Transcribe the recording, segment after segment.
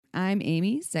I'm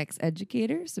Amy, sex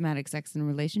educator, somatic sex and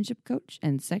relationship coach,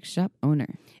 and sex shop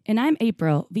owner. And I'm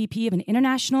April, VP of an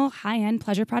international high-end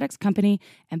pleasure products company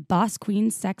and boss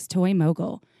queen sex toy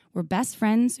mogul. We're best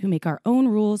friends who make our own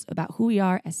rules about who we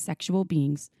are as sexual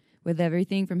beings. With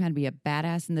everything from how to be a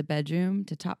badass in the bedroom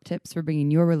to top tips for bringing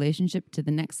your relationship to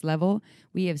the next level,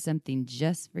 we have something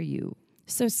just for you.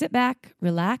 So sit back,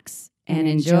 relax, and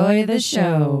enjoy the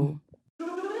show.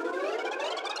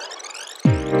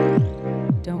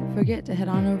 Don't forget to head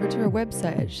on over to our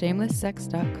website at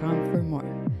shamelesssex.com for more.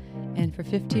 And for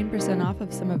 15% off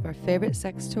of some of our favorite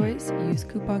sex toys, use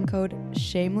coupon code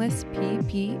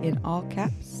SHAMELESSPP in all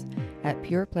caps at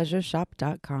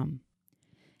purepleasureshop.com.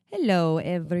 Hello,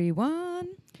 everyone.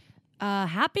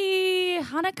 Happy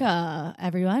Hanukkah,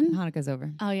 everyone. Hanukkah's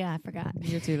over. Oh, yeah, I forgot.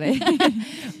 You're too late.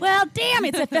 Well, damn,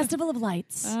 it's a festival of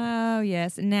lights. Oh,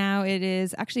 yes. Now it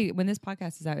is, actually, when this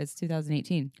podcast is out, it's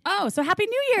 2018. Oh, so Happy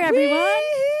New Year, everyone.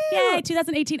 Woo-hoo! Yay,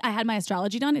 2018. I had my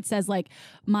astrology done. It says, like,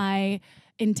 my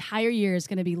entire year is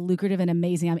going to be lucrative and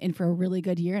amazing. I'm in for a really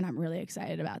good year, and I'm really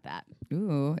excited about that.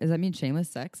 Ooh, does that mean shameless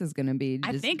sex is going to be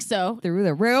I think so. through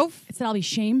the roof? It said I'll be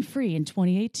shame-free in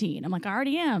 2018. I'm like, I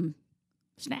already am.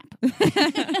 Snap.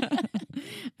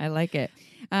 I like it.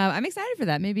 I'm excited for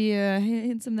that. Maybe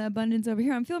hint some of the abundance over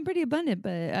here. I'm feeling pretty abundant,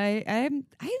 but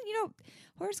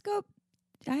horoscope.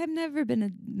 I have never been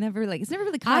it's never really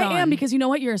caught on. I am, because you know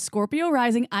what? You're a Scorpio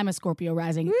rising. I'm a Scorpio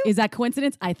rising. Woo. Is that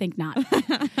coincidence? I think not.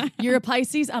 You're a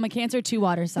Pisces. I'm a Cancer, 2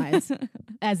 water signs.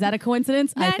 Is that a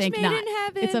coincidence? Match I think made not. in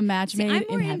heaven. It's a match made in heaven.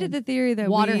 I'm more into the theory that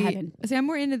water heaven. See, I'm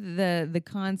more into the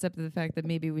concept of the fact that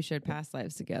maybe we shared past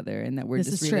lives together and that we're This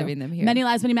just is reliving true. them here. Many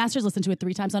Lives, Many Masters. Listen to it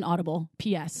 3 times on Audible.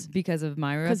 P.S. Because of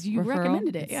Myra. Because you referral.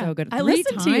 recommended it. It's Yeah. so good. I 3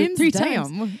 listened times? to you 3 Damn.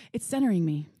 times. It's centering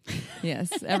me.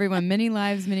 Yes, everyone. Many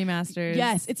lives, many masters.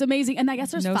 Yes, it's amazing. And I guess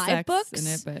there's no 5 sex books. in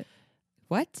it, but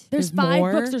what? There's 5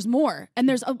 more? books. There's more. And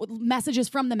there's Messages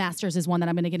from the Masters is one that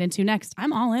I'm going to get into next.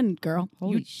 I'm all in, girl.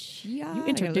 Holy shit. You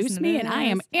introduced me and I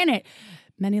am in it.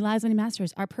 Many Lives, Many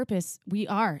Masters. Our purpose, we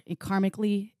are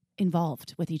karmically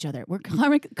involved with each other. We're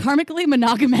karmically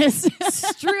monogamous.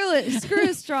 Screw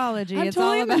astrology. I'm It's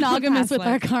totally all about monogamous with past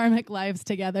our life. karmic lives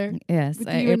together. Yes, with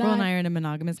April you and and I I are in a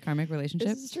monogamous karmic relationship.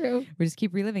 This is true. We just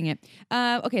keep reliving it.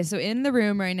 Okay, so in the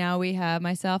room right now we have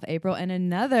myself, April, and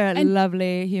another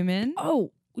lovely human.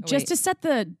 Just to set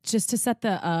the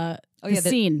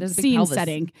scene, there's a big scene pelvis.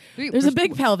 setting. There's a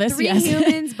big pelvis. 3 yes.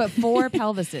 humans, but 4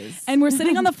 pelvises. And we're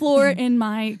sitting on the floor in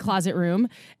my closet room,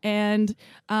 and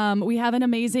we have an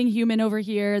amazing human over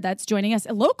here that's joining us,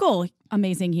 a local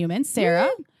amazing human, Sara.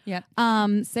 Yeah.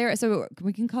 Sara. So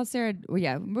we can call Sara. Well,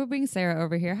 yeah, we'll bring Sara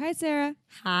over here. Hi, Sara.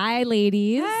 Hi,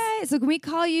 ladies. Hi. So can we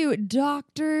call you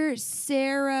Dr.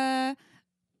 Sara?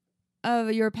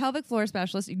 You're a pelvic floor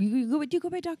specialist. Do you go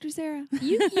by Dr. Sara?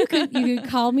 You could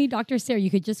call me Dr. Sara. You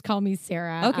could just call me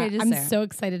Sara. Okay, just I'm Sara. so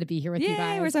excited to be here with you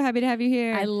guys. We're so happy to have you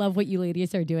here. I love what you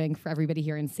ladies are doing for everybody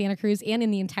here in Santa Cruz and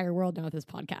in the entire world now with this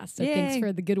podcast. So Yay. thanks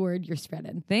for the good word you're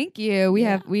spreading. Thank you. We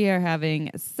are having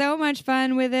so much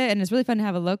fun with it, and it's really fun to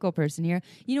have a local person here.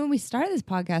 You know, when we started this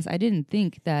podcast, I didn't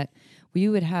think that we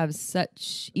would have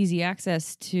such easy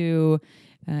access to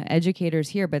educators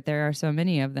here, but there are so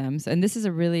many of them. So, and this is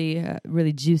a really,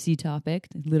 really juicy topic.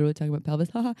 Literally talking about pelvis.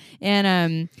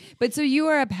 And but so you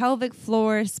are a pelvic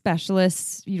floor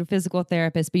specialist, physical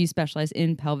therapist, but you specialize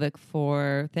in pelvic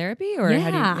floor therapy, or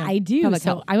I do. pelvic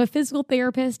So health. I'm a physical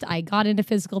therapist. I got into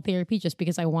physical therapy just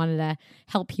because I wanted to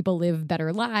help people live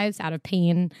better lives out of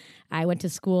pain. I went to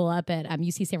school up at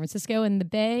UC San Francisco in the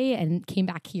Bay and came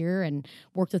back here and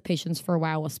worked with patients for a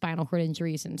while with spinal cord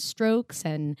injuries and strokes,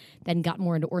 and then got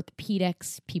more into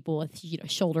orthopedics, people with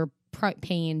shoulder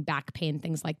pain, back pain,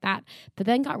 things like that. But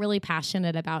then got really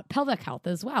passionate about pelvic health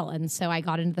as well. And so I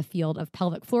got into the field of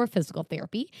pelvic floor physical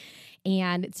therapy.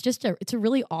 And it's a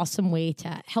really awesome way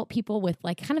to help people with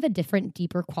like kind of a different,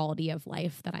 deeper quality of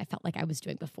life than I felt like I was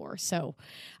doing before. So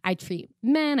I treat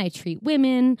men, I treat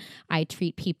women, I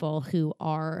treat people who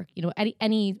are,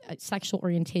 any sexual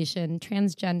orientation,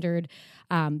 transgendered.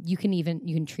 You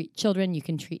can treat children, you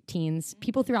can treat teens,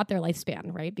 people throughout their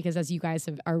lifespan, right? Because as you guys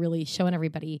are really showing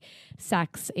everybody,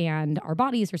 sex and our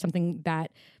bodies are something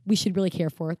that we should really care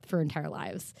for entire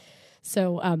lives.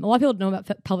 So a lot of people don't know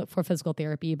about pelvic floor physical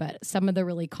therapy, but some of the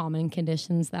really common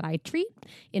conditions that I treat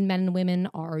in men and women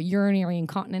are urinary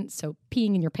incontinence, so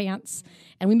peeing in your pants.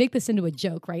 And we make this into a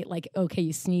joke, right? Like, okay,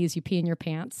 you sneeze, you pee in your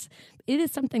pants. It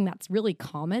is something that's really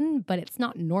common, but it's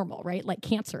not normal, right? Like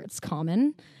cancer, it's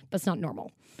common, but it's not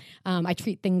normal. I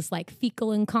treat things like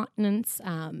fecal incontinence,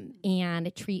 and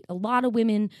I treat a lot of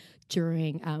women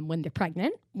during when they're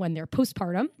pregnant, when they're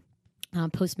postpartum,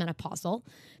 postmenopausal,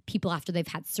 people after they've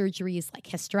had surgeries like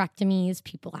hysterectomies,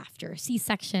 people after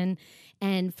C-section,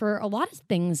 and for a lot of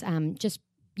things, just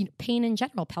pain in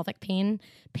general, pelvic pain,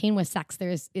 pain with sex.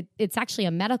 It's actually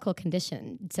a medical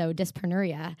condition. So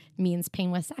dyspareunia means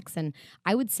pain with sex. And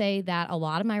I would say that a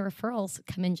lot of my referrals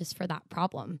come in just for that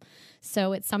problem.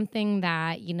 So it's something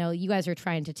that, you guys are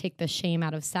trying to take the shame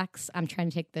out of sex. I'm trying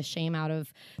to take the shame out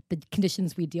of the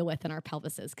conditions we deal with in our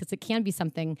pelvises, because it can be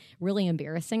something really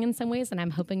embarrassing in some ways. And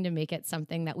I'm hoping to make it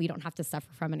something that we don't have to suffer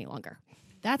from any longer.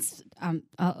 That's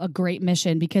a great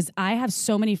mission, because I have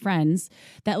so many friends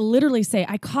that literally say,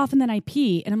 I cough and then I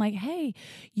pee. And I'm like, hey,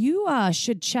 you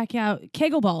should check out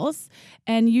Kegel balls,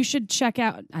 and you should check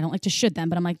out, I don't like to should them,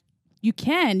 but I'm like, you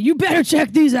better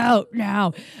check these out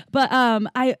now. But I'm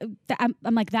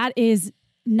like, that is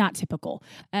not typical.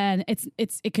 And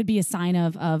it could be a sign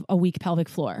of a weak pelvic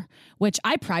floor, which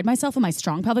I pride myself on my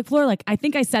strong pelvic floor. Like, I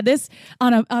think I said this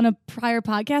on a prior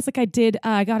podcast. Like,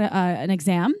 I got an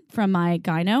exam from my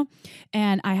gyno,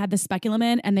 and I had the speculum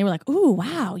in, and they were like, ooh,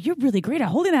 wow, you're really great at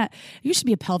holding that. You should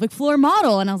be a pelvic floor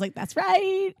model. And I was like, that's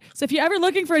right. So if you're ever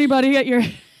looking for anybody at your,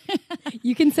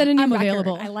 you can send a new I'm record.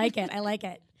 available. I like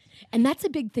it. And that's a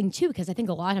big thing too, because I think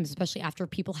a lot of times, especially after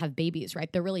people have babies, right,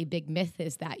 the really big myth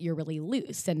is that you're really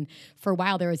loose. And for a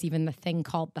while, there was even the thing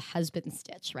called the husband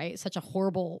stitch, right? Such a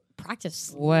horrible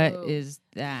practice. What is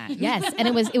that? Yes, and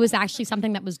it was actually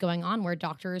something that was going on where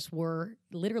doctors were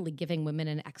literally giving women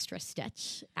an extra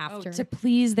stitch after To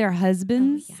please their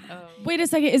husbands. Wait a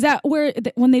second. Is that where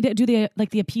when they do the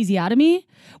episiotomy,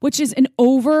 which is an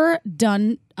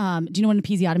overdone? Do you know what an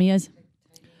episiotomy is?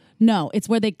 No, it's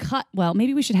where they cut. Well,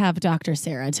 maybe we should have Dr.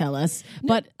 Sara tell us.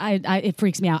 But it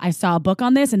freaks me out. I saw a book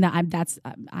on this, and I'm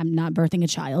not birthing a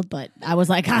child, but I was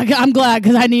like, I'm glad,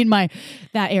 because I need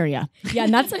that area. Yeah,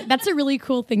 and that's a really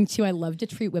cool thing too. I love to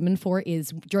treat women for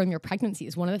is during your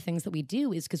pregnancies. One of the things that we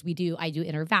do is because I do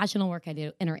intervaginal work, I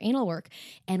do interanal work,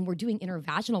 and we're doing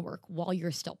intervaginal work while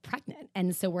you're still pregnant,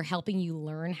 and so we're helping you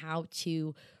learn how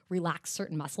to relax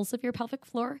certain muscles of your pelvic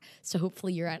floor. So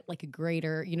hopefully you're at like a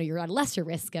greater, you're at a lesser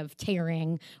risk of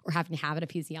tearing or having to have an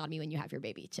episiotomy when you have your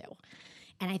baby too.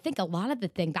 And I think a lot of the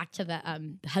thing, back to the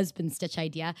husband stitch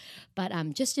idea, but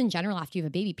just in general, after you have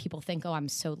a baby, people think, oh, I'm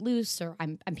so loose, or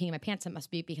I'm peeing my pants. It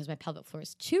must be because my pelvic floor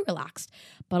is too relaxed.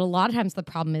 But a lot of times the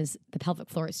problem is the pelvic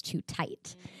floor is too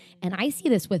tight. And I see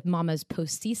this with mamas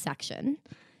post C-section,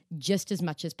 just as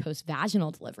much as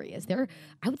post-vaginal delivery is there.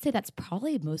 I would say that's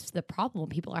probably most of the problem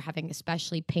people are having,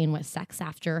 especially pain with sex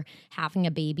after having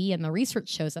a baby. And the research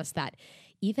shows us that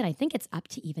even, I think it's up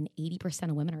to even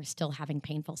 80% of women are still having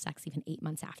painful sex even 8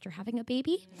 months after having a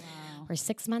baby. Wow. Or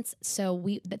 6 months. So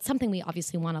that's something we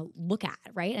obviously want to look at,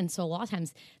 right? And so a lot of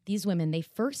times these women, they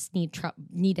first need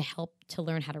to help to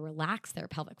learn how to relax their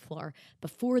pelvic floor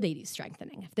before they do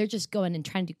strengthening. If they're just going and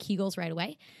trying to do Kegels right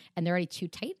away and they're already too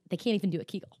tight, they can't even do a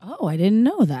Kegel. Oh, I didn't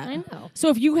know that. I know. So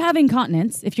if you have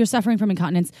incontinence, if you're suffering from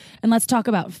incontinence, and let's talk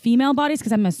about female bodies,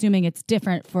 because I'm assuming it's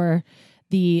different for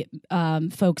the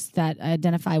folks that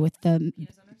identify with the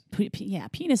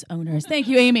penis owners. Thank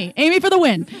you, Amy. Amy for the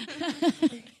win.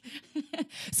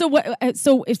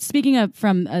 So if speaking of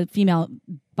from a female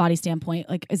body standpoint,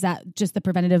 like, is that just the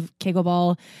preventative Kegel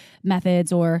ball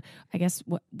methods, or I guess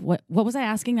what was I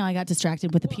asking? Now I got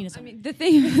distracted with the penis. I mean, the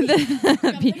thing,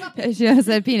 she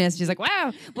said penis. She's like,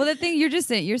 wow. Well, the thing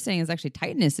you're saying is actually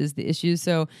tightness is the issue.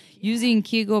 So using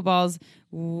Kegel balls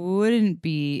wouldn't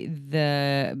be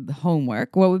the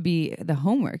homework. What would be the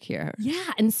homework here?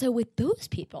 Yeah, and so with those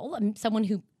people, someone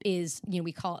who is,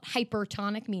 we call it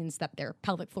hypertonic, means that their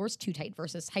pelvic floor is too tight,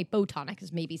 versus hypotonic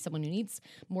is maybe someone who needs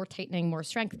more tightening, more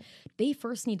strength. They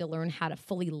first need to learn how to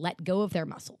fully let go of their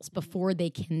muscles before they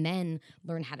can then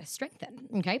learn how to strengthen,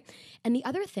 okay? And the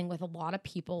other thing with a lot of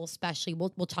people, especially, we'll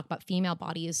talk about female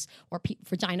bodies or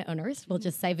vagina owners, we'll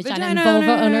just say vagina and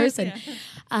vulva owners,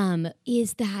 and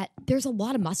is that there's a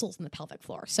lot of muscles in the pelvic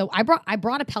floor. So I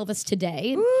brought a pelvis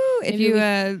today. Ooh,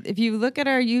 if you look at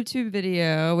our YouTube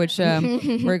video, which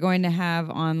we're going to have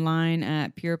online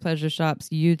at Pure Pleasure Shop's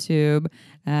YouTube,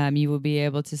 you will be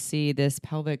able to see this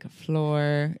pelvic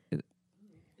floor.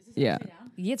 Yeah.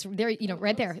 It's there,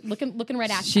 right there, looking right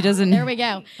at you. She doesn't. There we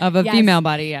go. Of a female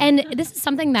body, yeah. And this is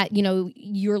something that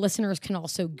your listeners can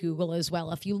also Google as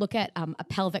well. If you look at a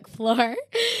pelvic floor,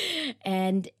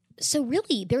 and So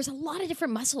really, there's a lot of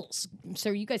different muscles. So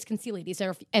you guys can see, ladies,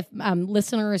 or if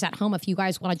listeners at home, if you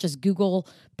guys want to just Google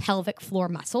pelvic floor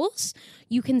muscles,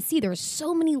 you can see there's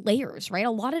so many layers, right?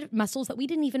 A lot of muscles that we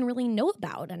didn't even really know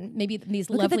about, and maybe these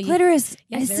Look lovely at the clitoris.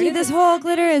 Yes, I there see it this is. whole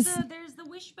clitoris. There's the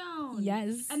wishbone.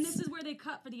 Yes. And this is where they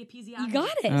cut for the episiotomy. You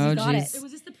got it. Oh, you got geez. it.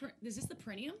 Was this is this the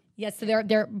perineum? Yes, so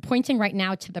they're pointing right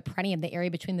now to the perineum, the area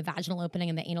between the vaginal opening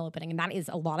and the anal opening, and that is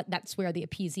that's where the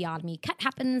episiotomy cut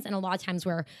happens, and a lot of times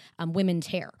where women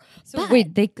tear. So But-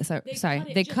 wait, they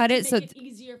They cut it so it's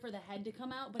easier for the head to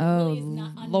come out, but oh it really is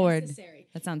not Lord, unnecessary.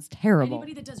 that sounds terrible.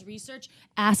 Anybody that does research,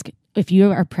 ask if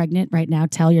you are pregnant right now.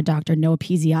 Tell your doctor no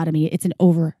episiotomy. It's an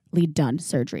overly done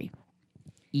surgery.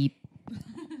 Eep.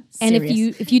 And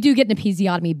Serious. if you do get an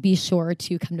episiotomy, be sure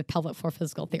to come to pelvic floor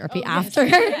physical therapy after.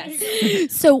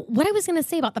 So what I was going to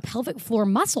say about the pelvic floor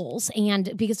muscles,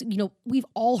 and because we've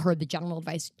all heard the general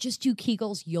advice, just do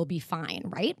Kegels, you'll be fine,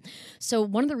 right? So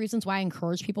one of the reasons why I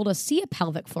encourage people to see a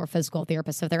pelvic floor physical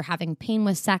therapist if they're having pain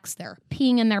with sex, they're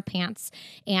peeing in their pants,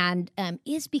 and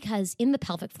is because in the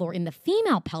pelvic floor, in the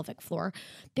female pelvic floor,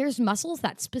 there's muscles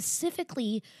that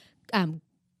specifically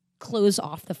close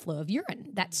off the flow of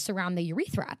urine that surround the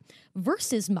urethra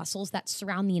versus muscles that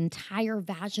surround the entire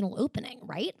vaginal opening,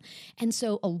 right? And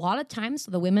so a lot of times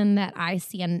the women that I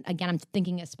see, and again, I'm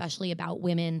thinking especially about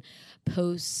women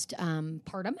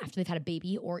post-partum after they've had a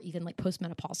baby or even like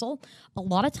postmenopausal, a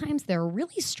lot of times they're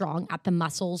really strong at the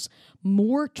muscles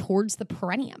more towards the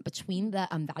perineum between the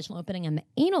vaginal opening and the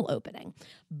anal opening.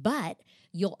 But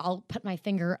I'll put my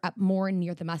finger up more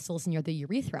near the muscles near the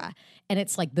urethra, and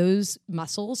it's like those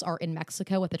muscles are in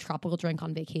Mexico with a tropical drink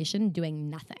on vacation doing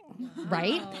nothing,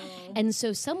 right? And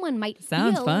so someone might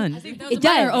Sounds feel, fun. It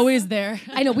does. Are always there.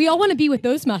 I know we all want to be with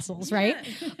those muscles, right?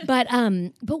 But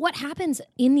what happens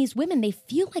in these women? They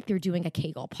feel like they're doing a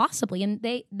Kegel, possibly, and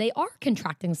they are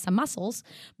contracting some muscles,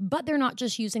 but they're not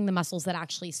just using the muscles that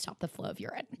actually stop the flow of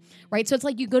urine, right? So it's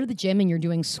like you go to the gym and you're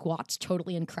doing squats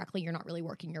totally incorrectly. You're not really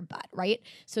working your butt, right?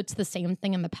 So it's the same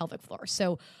thing in the pelvic floor.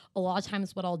 So a lot of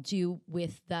times what I'll do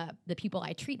with the people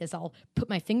I treat is I'll put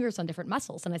my fingers on different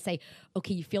muscles and I say,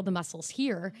 okay, you feel the muscles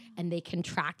here and they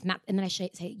contract. And then I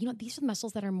say, these are the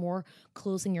muscles that are more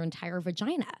closing your entire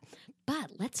vagina.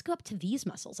 But let's go up to these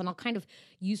muscles. And I'll kind of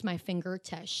use my finger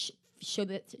to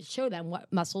show them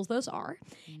what muscles those are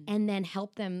and then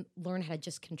help them learn how to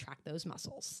just contract those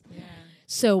muscles. Yeah.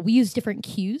 So we use different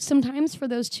cues sometimes for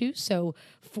those too. So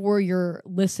for your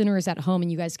listeners at home,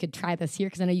 and you guys could try this here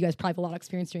because I know you guys probably have a lot of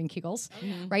experience doing Kegels,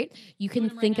 right? You can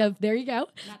think of, there you go.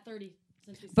 Not 30.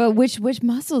 But which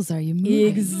muscles are you moving?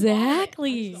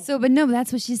 Exactly. So, but no,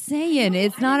 that's what she's saying.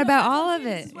 It's not about all of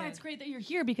This it. is why it's great that you're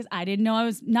here, because I didn't know I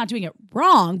was not doing it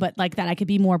wrong, but like that I could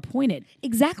be more pointed.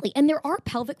 Exactly. And there are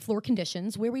pelvic floor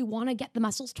conditions where we want to get the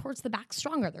muscles towards the back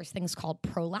stronger. There's things called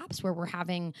prolapse where we're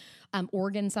having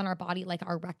organs on our body like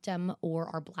our rectum or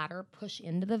our bladder push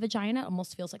into the vagina. It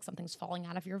almost feels like something's falling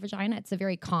out of your vagina. It's a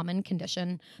very common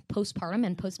condition postpartum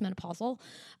and postmenopausal.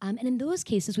 And in those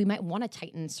cases, we might want to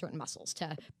tighten certain muscles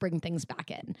to bring things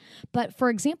back in. But for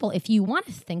example, if you want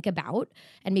to think about,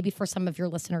 and maybe for some of your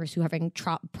listeners who are having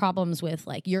problems with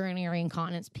like urinary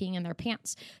incontinence, peeing in their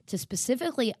pants, to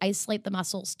specifically isolate the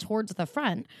muscles towards the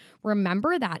front,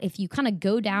 remember that if you kind of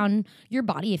go down your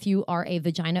body, if you are a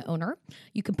vagina owner,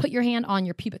 you can put your hand on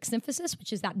your pubic symphysis,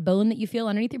 which is that bone that you feel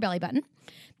underneath your belly button.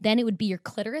 Then it would be your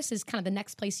clitoris is kind of the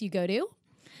next place you go to.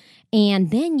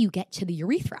 And then you get to the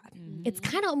urethra. Mm-hmm. It's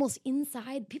kind of almost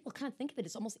inside. People kind of think of it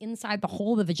as almost inside the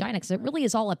hole of the vagina because it really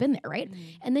is all up in there, right? Mm-hmm.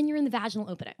 And then you're in the vaginal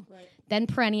opening. Right. Then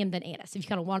perineum, then anus, if you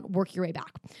kind of want to work your way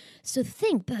back. So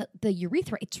think the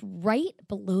urethra, it's right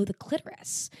below the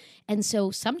clitoris. And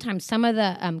so sometimes some of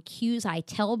the cues I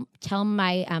tell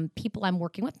my people I'm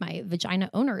working with, my vagina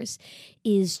owners,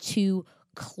 is to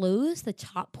close the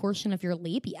top portion of your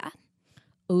labia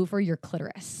over your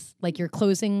clitoris, like you're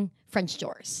closing French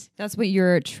doors. That's what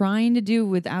you're trying to do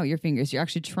without your fingers. You're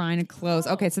actually trying to close.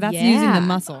 Okay, so that's using the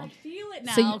muscle. I feel it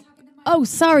now. So oh,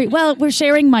 sorry. Well, we're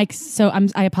sharing mics, so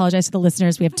I apologize to the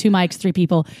listeners. We have 2 mics, 3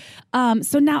 people.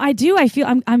 So now I feel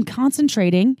I'm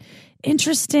concentrating.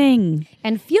 Interesting.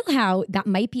 And feel how that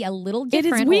might be a little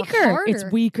different. It is weaker. Or harder. It's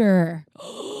weaker.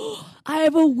 I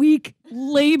have a weak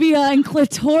labia and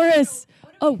clitoris.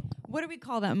 Oh. What do we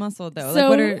call that muscle though?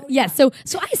 So, like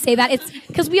so I say that it's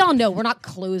because we all know we're not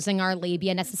closing our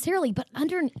labia necessarily, but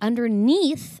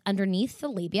underneath the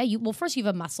labia, first you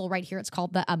have a muscle right here. It's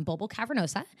called the bulbal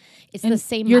cavernosa. It's the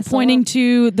same. You're muscle. pointing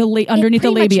to the underneath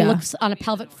the labia. It looks on a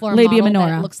pelvic floor labia model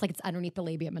minora. It looks like it's underneath the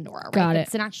labia minora. Right? Got it.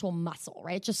 It's an actual muscle,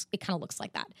 right? It kind of looks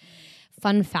like that.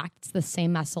 Fun fact, it's the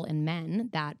same muscle in men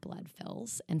that blood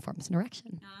fills and forms an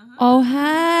erection. Oh,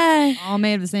 hey. All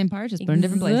made of the same parts, just put in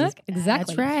different places. Exactly.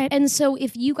 That's right. And so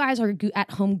if you guys are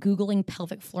at home Googling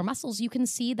pelvic floor muscles, you can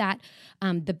see that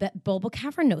the bulbar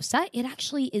cavernosa, it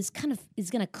actually is going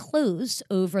to close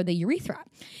over the urethra.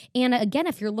 And again,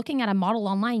 if you're looking at a model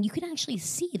online, you can actually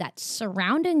see that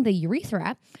surrounding the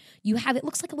urethra, it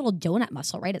looks like a little donut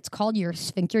muscle, right? It's called your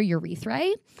sphincter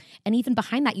urethrae. And even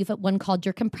behind that, you have one called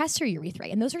your compressor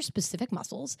urethrae. And those are specific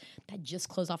muscles that just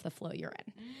close off the flow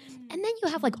urine. And then you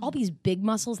have like all these big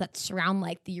muscles that surround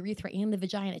like the urethra and the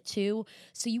vagina too.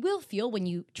 So you will feel when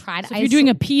you try to So if you're doing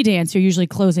a pee dance, you're usually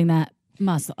closing that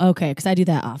muscle. Okay, because I do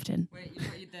that often. Wait,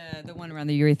 the one around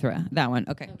the urethra, that one.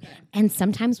 Okay. And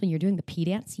sometimes when you're doing the pee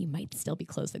dance, you might still be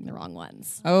closing the wrong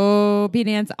ones. Oh, pee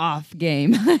dance off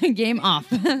game. Game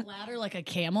off. Louder like a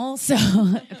camel. So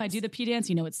if I do the pee dance,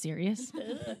 you know it's serious.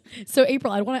 So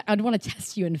April, I'd want to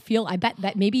test you and feel. I bet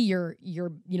that maybe your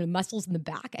muscles in the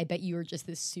back. I bet you are just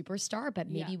this superstar. But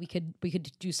maybe we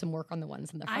could do some work on the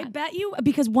ones in the front. I bet you,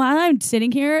 because while I'm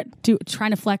sitting here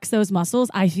trying to flex those muscles,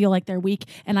 I feel like they're weak.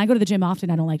 And I go to the gym often.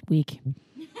 I don't like weak.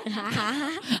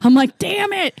 I'm like,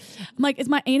 damn it. I'm like, is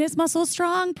my anus muscle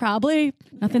strong? Probably.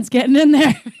 Nothing's getting in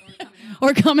there.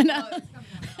 Or coming up.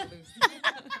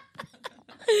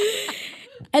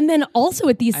 And then also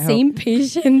with these same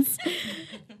patients,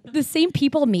 the same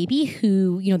people maybe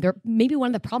who, they're maybe one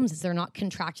of the problems is they're not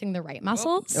contracting the right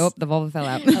muscles. Oh, the vulva fell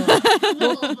out.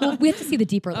 Well, we have to see the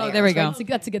deeper layers. Oh, there we go. Right? So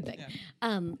that's a good thing.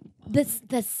 Yeah.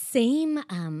 The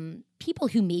same people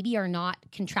who maybe are not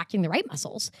contracting the right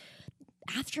muscles,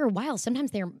 after a while,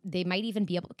 sometimes they might even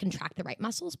be able to contract the right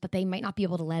muscles, but they might not be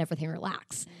able to let everything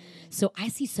relax. So I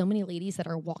see so many ladies that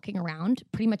are walking around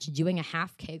pretty much doing a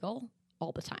half Kegel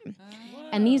all the time.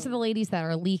 And these are the ladies that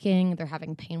are leaking, they're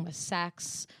having pain with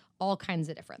sex, all kinds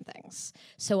of different things.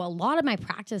 So a lot of my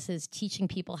practice is teaching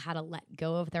people how to let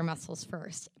go of their muscles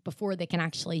first before they can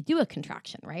actually do a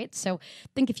contraction, right? So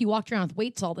think if you walked around with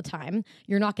weights all the time,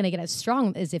 you're not going to get as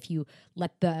strong as if you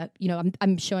let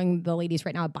I'm showing the ladies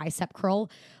right now a bicep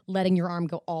curl, letting your arm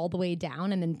go all the way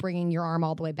down and then bringing your arm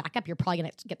all the way back up. You're probably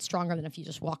going to get stronger than if you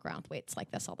just walk around with weights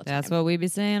like this all the time. That's what we be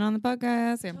saying on the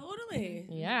podcast. Yeah. Totally.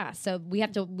 Yeah. So we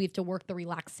have to work the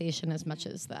relaxation as much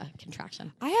as the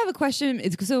contraction. I have a question.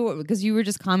 Because you were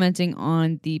just commenting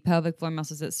on the pelvic floor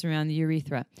muscles that surround the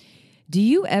urethra. Do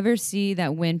you ever see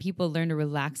that when people learn to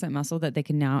relax that muscle that they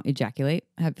can now ejaculate?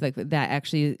 Have like that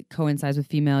actually coincides with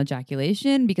female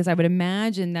ejaculation? Because I would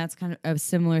imagine that's kind of a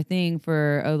similar thing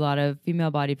for a lot of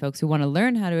female-bodied folks who want to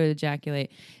learn how to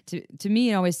ejaculate. To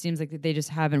me, it always seems like they just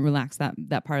haven't relaxed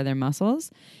that part of their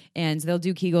muscles, and they'll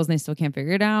do Kegels and they still can't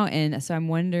figure it out. And so I'm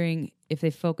wondering if they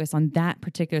focus on that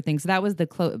particular thing. So that was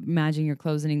imagine you're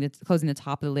closing the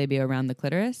top of the labia around the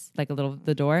clitoris, like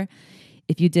the door.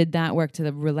 If you did that work to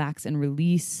relax and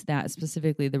release that,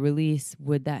 specifically the release,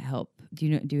 would that help? Do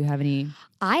you have any?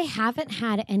 I haven't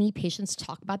had any patients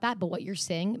talk about that, but what you're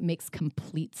saying makes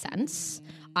complete sense.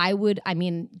 I'm with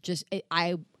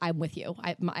you.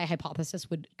 My hypothesis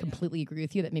would completely agree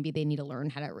with you that maybe they need to learn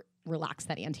how to relax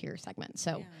that anterior segment.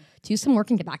 So do some work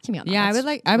and get back to me on that. Yeah,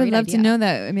 That's I would love idea. to know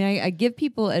that. I mean, I give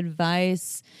people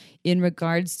advice in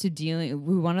regards to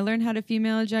who want to learn how to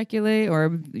female ejaculate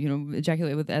or,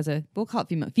 ejaculate with we'll call it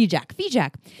female,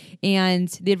 FEJAC. And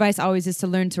the advice always is to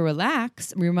learn to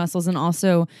relax your muscles, and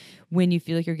also when you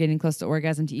feel like you're getting close to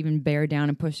orgasm to even bear down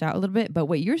and push out a little bit. But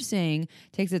what you're saying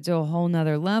takes it to a whole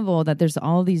nother level, that there's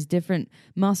all these different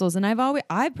muscles. And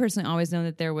I personally always known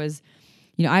that there was,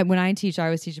 when I teach, I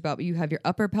always teach about, you have your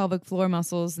upper pelvic floor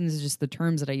muscles, and this is just the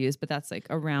terms that I use, but that's like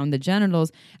around the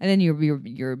genitals, and then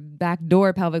your back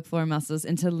door pelvic floor muscles,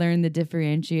 and to learn the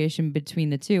differentiation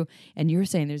between the two. And you're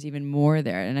saying there's even more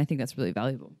there, and I think that's really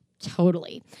valuable.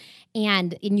 Totally.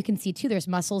 And you can see too, there's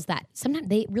muscles that sometimes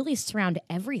they really surround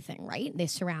everything, right? They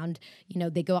surround,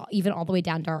 they go even all the way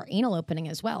down to our anal opening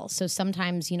as well. So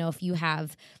sometimes, if you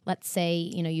have, let's say,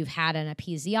 you've had an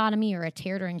episiotomy or a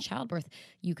tear during childbirth,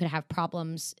 you could have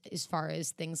problems as far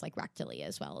as things like rectally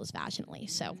as well as vaginally.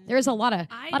 So there's a lot of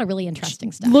really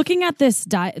interesting stuff. Looking at this,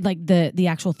 like the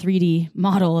actual 3D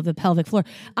model of the pelvic floor,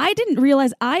 I didn't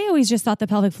realize, I always just thought the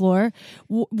pelvic floor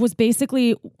was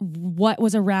basically what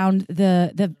was around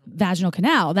the vaginal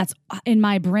canal. That's in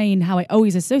my brain how I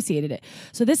always associated it.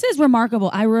 So this is remarkable.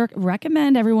 I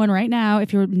recommend everyone right now,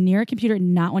 if you're near a computer,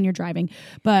 not when you're driving,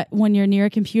 but when you're near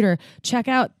a computer, check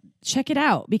it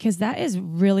out, because that is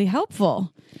really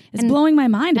helpful. It's blowing my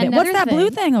mind a bit. What's that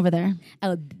blue thing over there?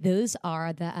 Oh, those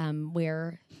are the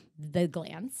where the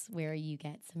glands where you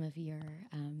get some of your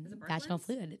vaginal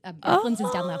fluid. Berkman's is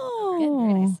down the good,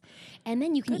 very nice. And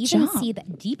then you can see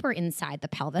that deeper inside the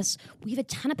pelvis, we have a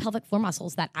ton of pelvic floor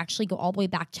muscles that actually go all the way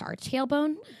back to our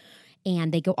tailbone.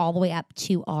 and they go all the way up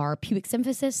to our pubic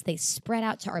symphysis. They spread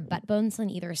out to our butt bones on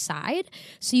either side.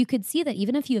 So you could see that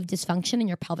even if you have dysfunction in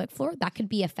your pelvic floor, that could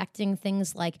be affecting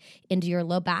things like into your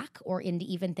low back or into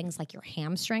even things like your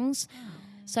hamstrings.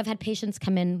 So I've had patients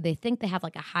come in, they think they have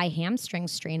like a high hamstring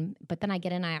strain, but then I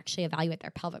get in, I actually evaluate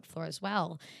their pelvic floor as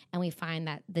well. And we find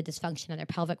that the dysfunction of their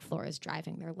pelvic floor is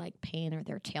driving their leg pain or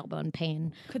their tailbone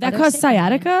pain. Could that cause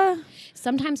sciatica? Pain.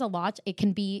 Sometimes a lot. It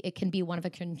can be one of a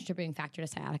contributing factor to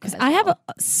sciatica. Because I have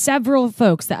several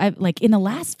folks that I've like in the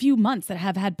last few months that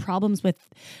have had problems with,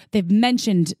 they've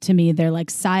mentioned to me, they're like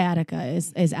sciatica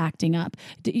is acting up.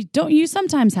 Don't you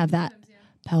sometimes have that?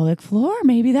 Pelvic floor?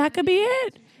 Maybe that could be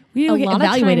it. We a lot of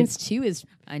times too is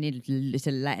I need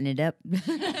to lighten it up.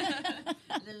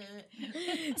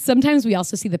 Sometimes we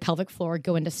also see the pelvic floor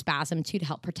go into spasm too to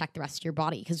help protect the rest of your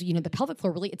body because the pelvic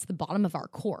floor really it's the bottom of our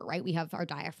core, right? We have our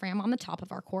diaphragm on the top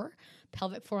of our core,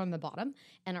 pelvic floor on the bottom,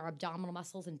 and our abdominal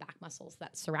muscles and back muscles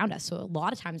that surround us. So a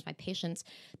lot of times my patients,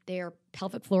 their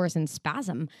pelvic floor is in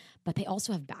spasm, but they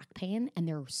also have back pain and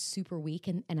they're super weak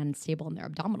and unstable in their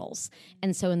abdominals.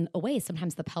 And so in a way,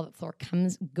 sometimes the pelvic floor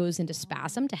goes into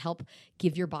spasm to help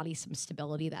give your body some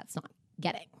stability that's not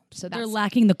getting. So they're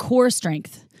lacking the core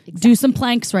strength. Exactly. Do some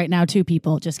planks right now too,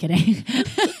 people. Just kidding.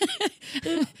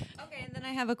 Okay, and then I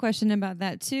have a question about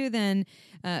that too. Then,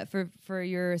 for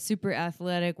your super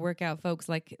athletic workout folks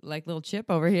like little Chip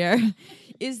over here,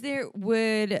 is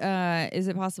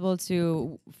it possible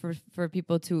for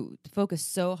people to focus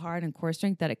so hard on core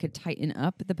strength that it could tighten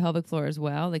up the pelvic floor as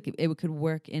well? Like it could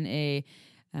work in a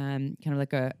kind of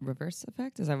like a reverse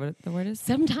effect? Is that what the word is?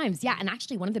 Sometimes, yeah. And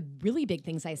actually, one of the really big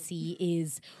things I see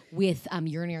is with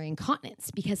urinary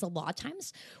incontinence, because a lot of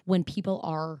times when people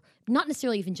are not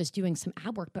necessarily even just doing some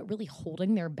ab work, but really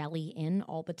holding their belly in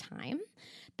all the time,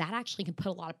 that actually can put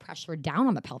a lot of pressure down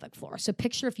on the pelvic floor. So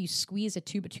picture if you squeeze a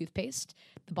tube of toothpaste,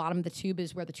 the bottom of the tube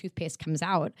is where the toothpaste comes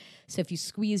out. So if you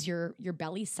squeeze your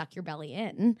belly, suck your belly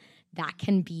in, that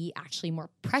can be actually more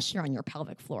pressure on your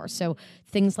pelvic floor. So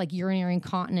things like urinary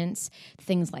incontinence,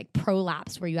 things like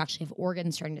prolapse, where you actually have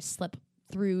organs starting to slip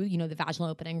through, the vaginal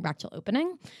opening, rectal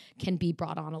opening, can be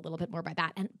brought on a little bit more by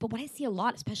that. But what I see a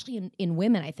lot, especially in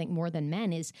women, I think more than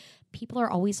men, is people are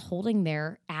always holding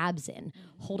their abs in,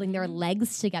 holding their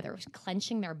legs together,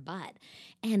 clenching their butt.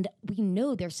 And we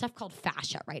know there's stuff called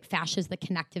fascia, right? Fascia is the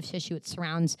connective tissue. It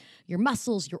surrounds your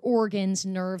muscles, your organs,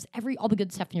 nerves, all the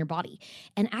good stuff in your body.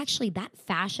 And actually that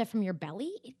fascia from your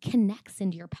belly, it connects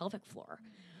into your pelvic floor.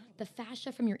 The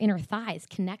fascia from your inner thighs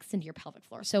connects into your pelvic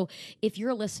floor. So if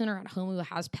you're a listener at home who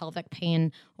has pelvic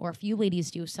pain, or if you ladies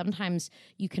do, sometimes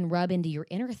you can rub into your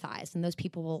inner thighs, and those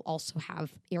people will also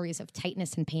have areas of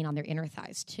tightness and pain on their inner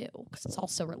thighs too, because it's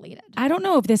also related. I don't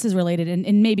know if this is related,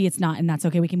 and maybe it's not, and that's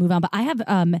okay. We can move on. But I have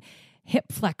hip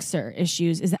flexor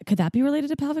issues. Could that be related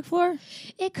to pelvic floor?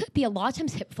 It could be. A lot of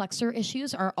times hip flexor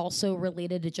issues are also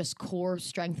related to just core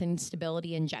strength and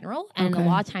stability in general. And a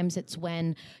lot of times it's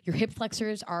when your hip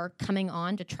flexors are coming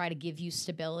on to try to give you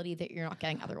stability that you're not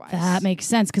getting otherwise. That makes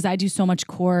sense, because I do so much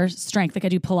core strength. Like I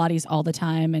do Pilates all the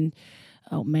time, and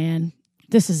oh man,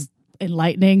 this is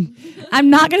enlightening. I'm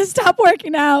not going to stop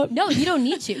working out. No, you don't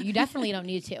need to. You definitely don't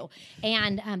need to.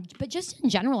 And but just in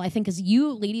general, I think, as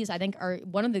you ladies, I think are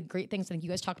one of the great things I think you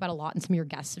guys talk about a lot, and some of your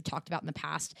guests have talked about in the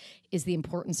past, is the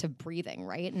importance of breathing,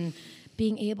 right? And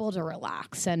being able to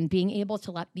relax and being able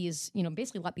to let these,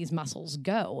 basically let these muscles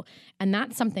go. And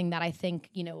that's something that I think,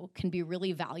 can be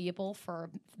really valuable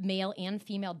for male and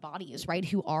female bodies, right?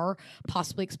 Who are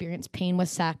possibly experience pain with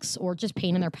sex or just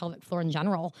pain in their pelvic floor in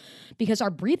general, because our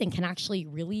breathing can actually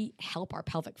really help our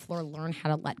pelvic floor learn how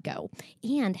to let go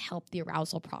and help the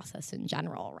arousal process in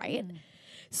general, right?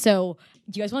 So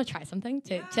do you guys want to try something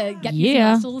to get these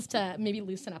muscles to maybe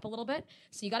loosen up a little bit?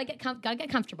 So you got to get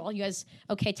comfortable. You guys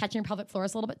okay touching your pelvic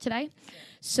floors a little bit today?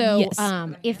 So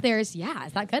yes. If there's,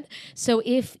 is that good? So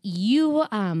if you,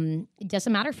 it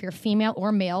doesn't matter if you're a female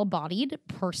or male-bodied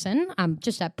person,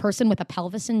 just a person with a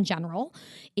pelvis in general,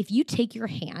 if you take your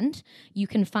hand, you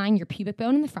can find your pubic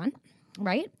bone in the front,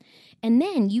 right? And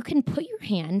then you can put your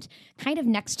hand kind of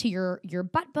next to your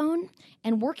butt bone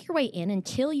and work your way in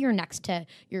until you're next to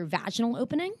your vaginal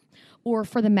opening, or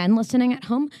for the men listening at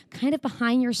home, kind of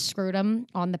behind your scrotum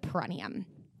on the perineum.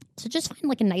 So just find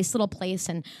like a nice little place,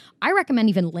 and I recommend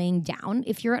even laying down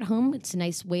if you're at home. It's a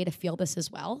nice way to feel this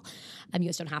as well. You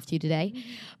guys don't have to today,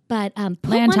 but put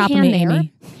lay on one top hand of me, there,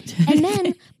 Amy. and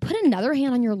then put another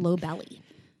hand on your low belly.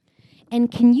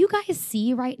 And can you guys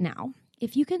see right now?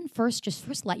 If you can first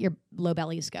let your low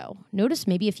bellies go. Notice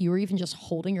maybe if you were even just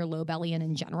holding your low belly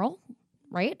in general,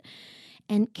 right?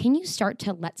 And can you start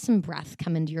to let some breath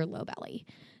come into your low belly?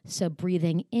 So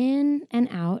breathing in and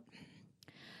out.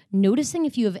 noticing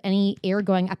if you have any air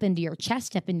going up into your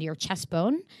chest, up into your chest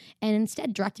bone, and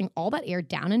instead directing all that air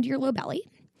down into your low belly,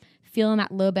 feeling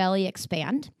that low belly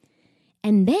expand.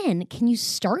 And then can you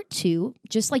start to,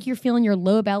 just like you're feeling your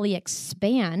low belly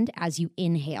expand as you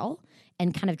inhale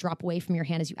and kind of drop away from your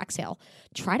hand as you exhale,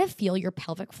 try to feel your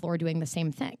pelvic floor doing the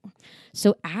same thing.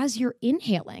 So as you're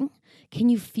inhaling, can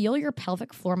you feel your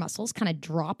pelvic floor muscles kind of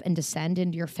drop and descend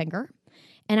into your finger?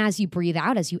 And as you breathe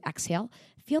out, as you exhale,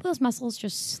 feel those muscles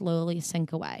just slowly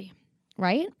sink away,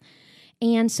 right?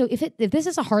 And so if this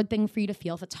is a hard thing for you to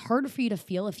feel, if it's hard for you to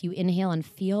feel if you inhale and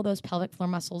feel those pelvic floor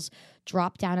muscles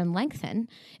drop down and lengthen,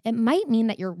 it might mean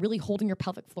that you're really holding your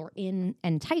pelvic floor in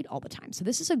and tight all the time. So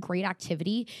this is a great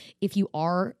activity if you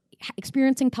are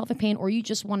experiencing pelvic pain or you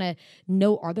just want to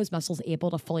know, are those muscles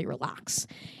able to fully relax?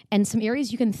 And some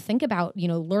areas you can think about,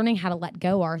 learning how to let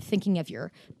go are thinking of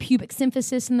your pubic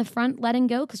symphysis in the front, letting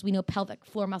go, because we know pelvic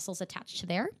floor muscles attached to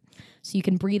there. So you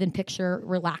can breathe and picture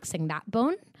relaxing that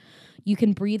bone. You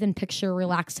can breathe and picture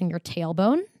relaxing your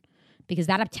tailbone because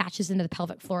that attaches into the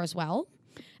pelvic floor as well.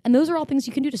 And those are all things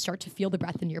you can do to start to feel the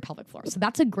breath into your pelvic floor. So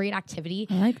that's a great activity.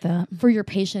 I like that. For your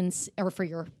patients or for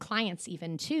your clients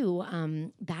even too,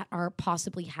 that are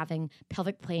possibly having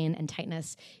pelvic pain and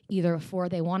tightness either before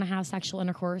they want to have sexual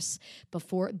intercourse,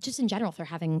 before, just in general, if they're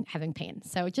having pain.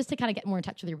 So just to kind of get more in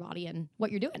touch with your body and what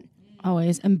you're doing.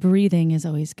 Always. And breathing is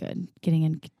always good. Getting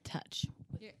in touch.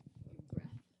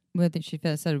 What she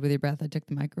said with your breath, I took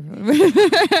the microphone.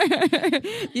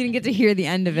 You didn't get to hear the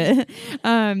end of it.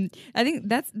 I think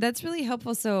that's really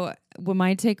helpful. So what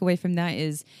my takeaway from that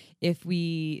is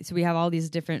we have all these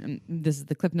different, this is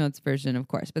the Clip Notes version, of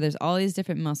course, but there's all these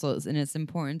different muscles, and it's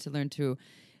important to learn to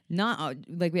not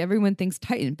like everyone thinks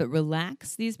tighten, but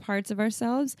relax these parts of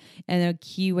ourselves. And a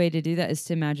key way to do that is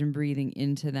to imagine breathing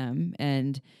into them.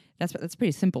 And that's a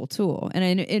pretty simple tool.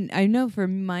 And I know for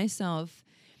myself,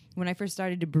 when I first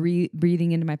started to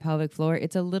breathing into my pelvic floor,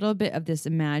 it's a little bit of this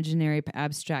imaginary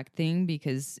abstract thing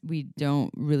because we don't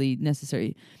really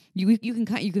necessarily, you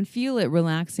can feel it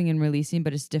relaxing and releasing,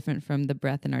 but it's different from the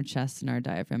breath in our chest and our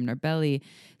diaphragm and our belly.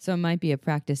 So it might be a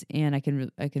practice, and I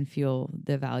can feel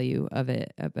the value of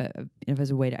it as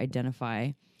a way to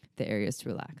identify the areas to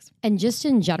relax. And just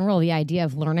in general, the idea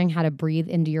of learning how to breathe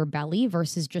into your belly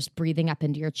versus just breathing up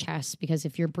into your chest. Because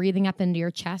if you're breathing up into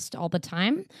your chest all the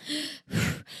time,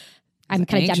 I'm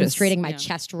kind of demonstrating my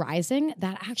chest rising.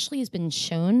 That actually has been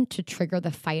shown to trigger the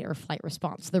fight or flight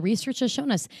response. The research has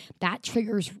shown us that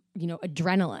triggers,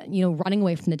 adrenaline, running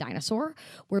away from the dinosaur.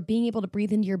 Where being able to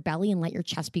breathe into your belly and let your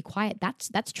chest be quiet, that's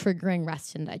triggering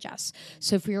rest and digest.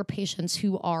 So for your patients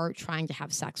who are trying to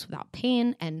have sex without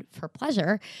pain and for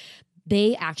pleasure,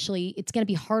 it's going to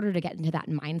be harder to get into that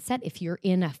mindset if you're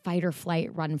in a fight or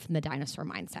flight, run from the dinosaur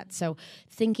mindset. So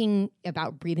thinking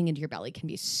about breathing into your belly can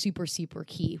be super, super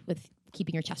key with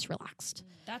keeping your chest relaxed.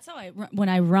 That's how when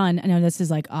I run, I know this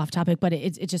is like off topic, but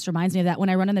it just reminds me of that when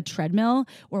I run on the treadmill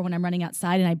or when I'm running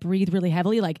outside and I breathe really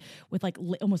heavily, like with like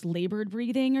almost labored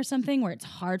breathing or something where it's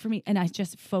hard for me. And I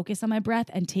just focus on my breath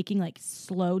and taking like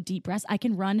slow, deep breaths. I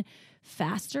can run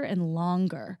faster and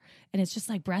longer. And it's just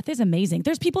like breath is amazing.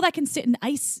 There's people that can sit in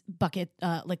ice bucket,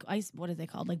 like ice, what are they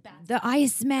called? Like the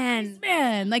Iceman.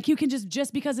 Like you can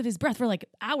just because of his breath for like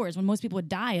hours when most people would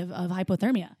die of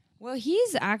hypothermia. Well,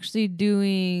 he's actually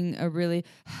doing a really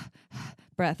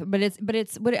breath, but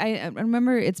it's what I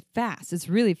remember. It's fast. It's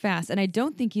really fast, and I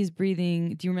don't think he's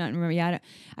breathing. Do you remember? Yeah,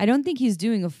 I don't think he's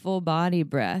doing a full body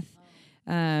breath.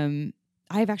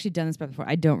 I've actually done this breath before.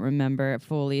 I don't remember it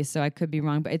fully, so I could be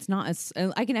wrong. But it's not as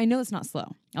I know it's not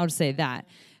slow. I'll just say that.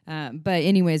 But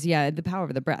anyways, yeah, the power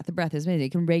of the breath. The breath is amazing.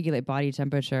 It can regulate body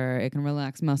temperature. It can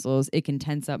relax muscles. It can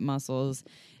tense up muscles.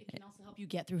 It can also help you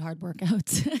get through hard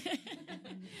workouts.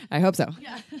 I hope so.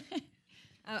 Yeah.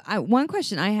 One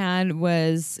question I had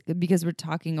was, because we're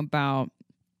talking about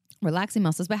relaxing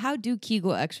muscles, but how do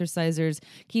Kegel exercisers,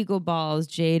 Kegel balls,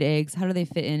 jade eggs, how do they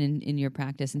fit in your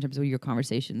practice in terms of your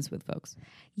conversations with folks?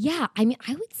 Yeah, I mean,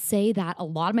 I would say that a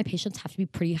lot of my patients have to be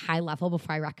pretty high level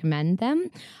before I recommend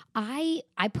them. I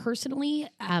personally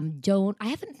I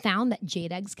haven't found that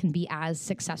jade eggs can be as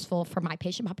successful for my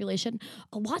patient population.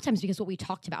 A lot of times because what we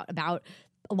talked about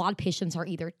a lot of patients are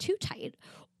either too tight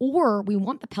or we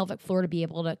want the pelvic floor to be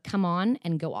able to come on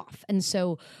and go off. And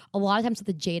so a lot of times with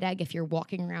the jade egg, if you're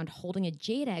walking around holding a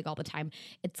jade egg all the time,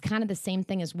 it's kind of the same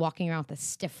thing as walking around with a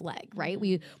stiff leg, right?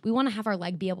 We want to have our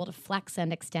leg be able to flex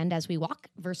and extend as we walk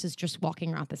versus just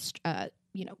walking around this,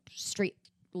 straight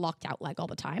locked out leg all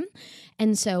the time.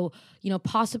 And so,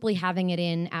 possibly having it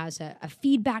in as a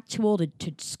feedback tool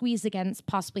to squeeze against,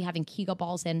 possibly having Kegel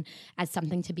balls in as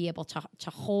something to be able to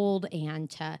hold and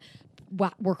to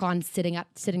work on sitting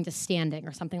to standing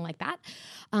or something like that.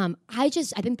 I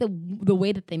think the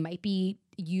way that they might be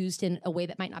used in a way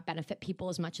that might not benefit people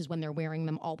as much as when they're wearing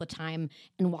them all the time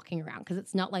and walking around, because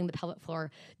it's not letting the pelvic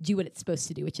floor do what it's supposed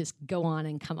to do, which is go on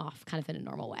and come off kind of in a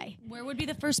normal way. Where would be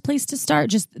the first place to start?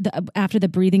 Just after the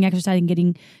breathing exercise and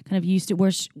getting kind of used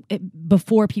to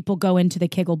before people go into the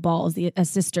Kegel balls, the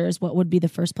assisters, what would be the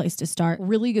first place to start?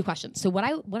 Really good question. So what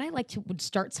I like to would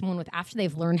start someone with after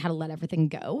they've learned how to let everything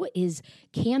go is,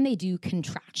 can they do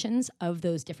contractions of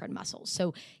those different muscles?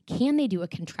 So can they do a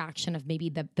contraction of maybe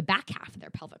the back half of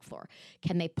their pelvic floor?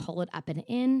 Can they pull it up and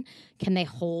in? Can they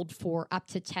hold for up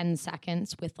to 10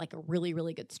 seconds with like a really,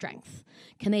 really good strength?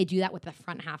 Can they do that with the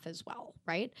front half as well,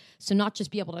 right? So not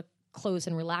just be able to close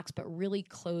and relax, but really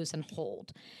close and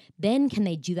hold. Then can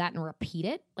they do that and repeat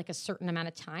it like a certain amount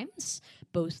of times,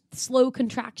 both slow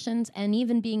contractions and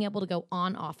even being able to go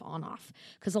on, off, on, off.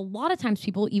 Because a lot of times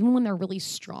people, even when they're really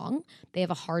strong, they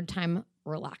have a hard time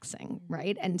relaxing,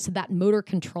 right? And so that motor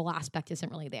control aspect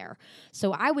isn't really there.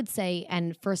 So I would say,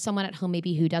 and for someone at home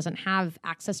maybe who doesn't have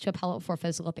access to a pelvic floor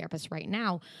physical therapist right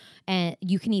now, and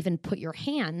you can even put your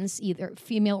hands, either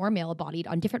female or male bodied,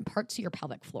 on different parts of your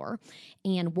pelvic floor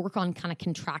and work on kind of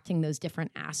contracting those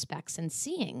different aspects and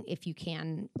seeing if you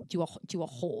can do a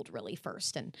hold really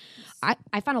first. And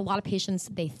I find a lot of patients,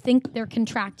 they think they're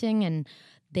contracting and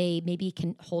they maybe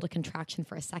can hold a contraction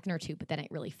for a second or two, but then it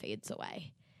really fades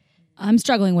away. I'm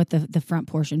struggling with the front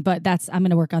portion, but I'm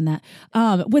going to work on that.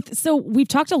 So we've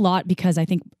talked a lot because I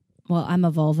think, well, I'm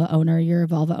a vulva owner. You're a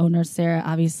vulva owner. Sarah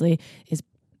obviously is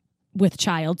with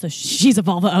child, so she's a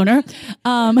vulva owner.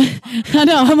 I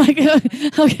know. I'm like,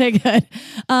 okay, good.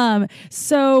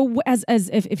 So as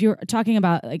if you're talking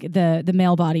about like the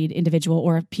male-bodied individual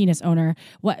or a penis owner,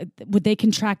 what would they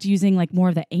contract using like more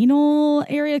of the anal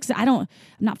area? Because I'm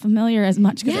not familiar as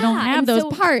much because I don't have those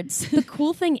parts. The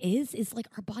cool thing is like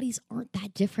our bodies aren't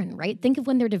that different, right? Think of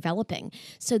when they're developing.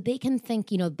 So they can think,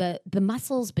 the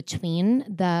muscles between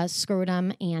the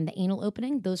scrotum and the anal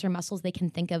opening, those are muscles they can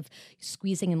think of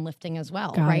squeezing and lifting as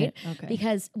well, right? Okay.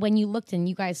 Because when you looked and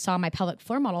you guys saw my pelvic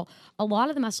floor model, a lot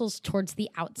of the muscles towards the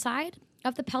outside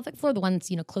of the pelvic floor, the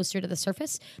ones, closer to the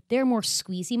surface, they're more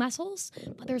squeezy muscles,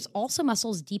 but there's also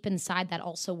muscles deep inside that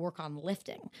also work on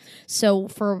lifting. So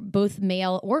for both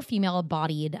male or female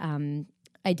bodied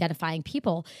identifying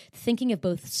people, thinking of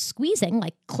both squeezing,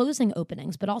 like closing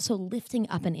openings, but also lifting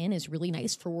up and in is really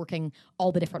nice for working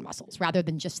all the different muscles rather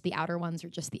than just the outer ones or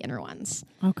just the inner ones.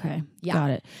 Okay. Yeah. Got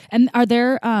it. And are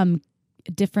there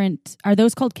are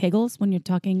those called Kegels when you're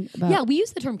talking about? Yeah, we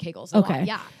use the term Kegels a lot.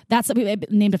 Yeah. We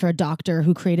named it for a doctor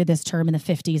who created this term in the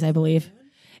 50s, I believe.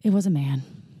 It was a man.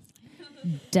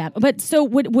 But so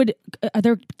are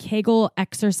there Kegel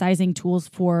exercising tools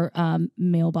for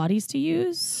male bodies to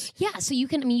use? Yeah, so you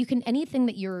can anything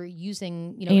that you're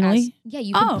using, anally?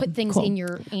 You can put things in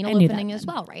your anal opening as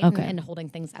well, right? Okay. And holding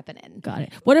things up and in. Got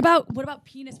it. What about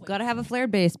penis weights? Got to have a flared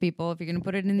base, people. If you're going to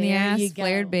put it in the There ass, you go.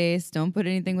 flared base. Don't put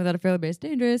anything without a flared base.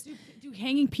 Dangerous. Do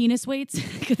hanging penis weights,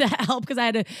 could that help? Because I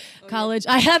had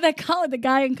I had the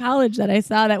guy in college that I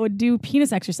saw that would do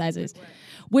penis exercises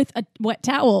with a wet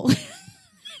towel.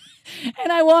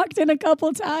 And I walked in a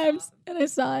couple times and I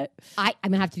saw it. I'm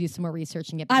going to have to do some more research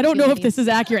and get back I don't to know if this is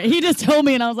accurate. He just told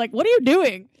me and I was like, what are you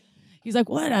doing? He's like,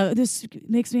 what? This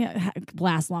makes me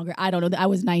last longer. I don't know. I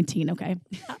was 19, okay?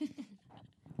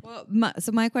 Well,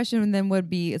 my question then would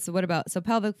be, what about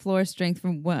pelvic floor strength?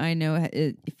 From what I know,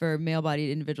 for male-bodied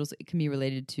individuals, it can be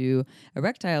related to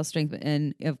erectile strength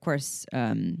and, of course,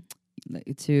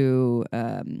 to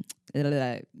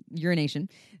urination.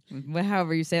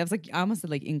 However you say it. I was like, I almost said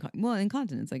like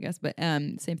incontinence, I guess, but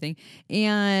same thing,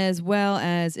 as well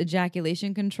as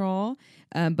ejaculation control.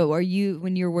 But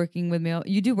when you're working with male,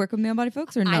 you do work with male body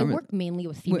folks or not? I work mainly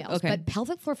with females, okay. But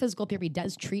pelvic floor physical therapy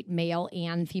does treat male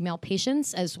and female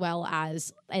patients as well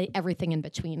as everything in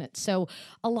between it. So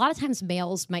a lot of times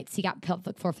males might seek out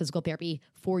pelvic floor physical therapy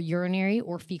for urinary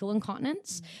or fecal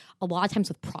incontinence. Mm-hmm. A lot of times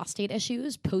with prostate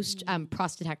issues, post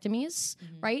prostatectomies,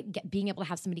 right? Being able to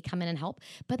have somebody come in and help.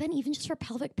 But then even just for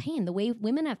pelvic pain, the way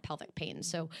women have pelvic pain.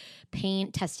 So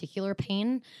pain, testicular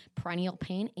pain, perineal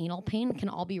pain, anal pain can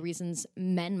all be reasons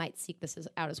men might seek this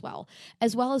out as well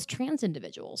as trans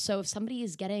individuals. So if somebody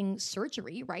is getting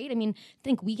surgery, right? I mean,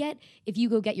 if you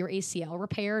go get your ACL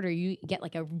repaired or you get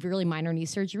like a really minor knee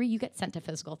surgery, you get sent to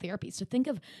physical therapy. So think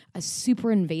of a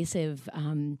super invasive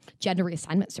gender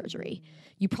reassignment surgery.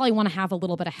 You probably want to have a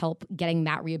little bit of help getting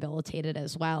that rehabilitated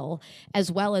as well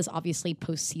as obviously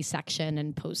post C-section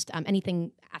and post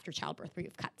anything after childbirth where you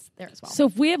have cuts there as well. So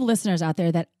if we have listeners out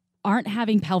there that aren't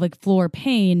having pelvic floor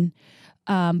pain,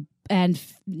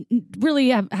 really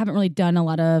haven't really done a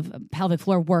lot of pelvic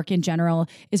floor work in general.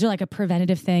 Is there like a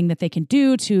preventative thing that they can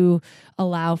do to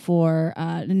allow for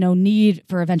no need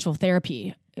for eventual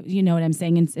therapy? You know what I'm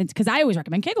saying? And because I always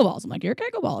recommend Kegel balls. I'm like, you're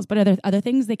Kegel balls. But are there other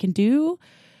things they can do?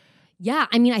 Yeah,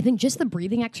 I mean, I think just the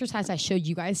breathing exercise I showed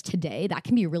you guys today, that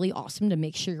can be really awesome to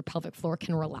make sure your pelvic floor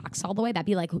can relax all the way. That'd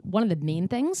be like one of the main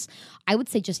things. I would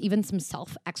say just even some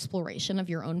self-exploration of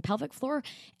your own pelvic floor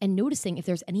and noticing if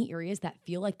there's any areas that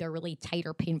feel like they're really tight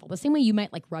or painful. The same way you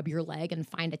might like rub your leg and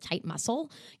find a tight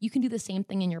muscle, you can do the same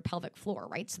thing in your pelvic floor,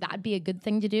 right? So that'd be a good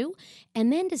thing to do.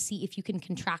 And then to see if you can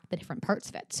contract the different parts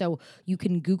of it. So you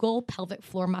can Google pelvic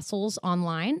floor muscles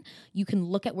online. You can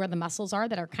look at where the muscles are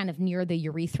that are kind of near the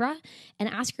urethra, and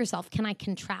ask yourself, can I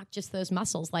contract just those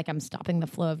muscles like I'm stopping the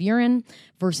flow of urine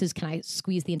versus can I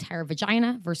squeeze the entire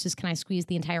vagina versus can I squeeze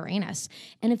the entire anus?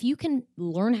 And if you can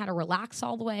learn how to relax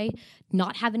all the way,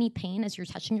 not have any pain as you're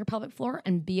touching your pelvic floor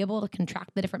and be able to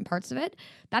contract the different parts of it,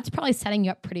 that's probably setting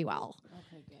you up pretty well.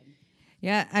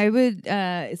 Yeah, I would.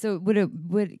 So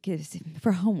would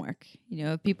for homework, you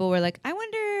know, if people were like, I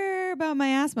wonder about my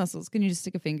ass muscles. Can you just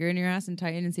stick a finger in your ass and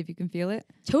tighten and see if you can feel it?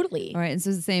 Totally. All right, and so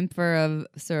it's the same for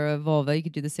a vulva. You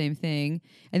could do the same thing.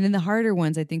 And then the harder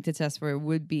ones, I think, to test for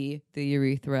would be the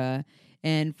urethra.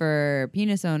 And for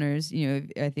penis owners, you know,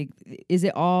 I think, is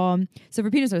it all? So for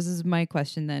penis owners, this is my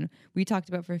question then. We talked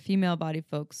about for female body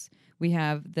folks, we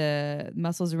have the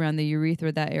muscles around the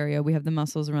urethra, that area. We have the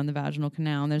muscles around the vaginal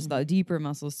canal. And there's the deeper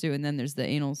muscles too. And then there's the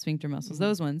anal sphincter muscles,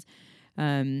 those ones, or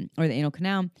the anal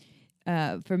canal.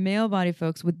 For male body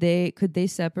folks, could they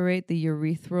separate the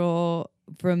urethral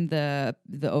from the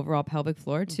overall pelvic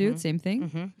floor too? Same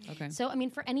thing? Okay. So, I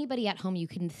mean, for anybody at home, you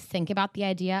can think about the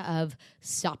idea of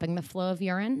stopping the flow of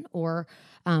urine, or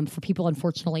for people,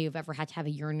 unfortunately, who've ever had to have a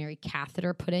urinary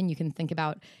catheter put in, you can think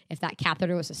about if that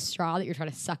catheter was a straw that you're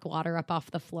trying to suck water up off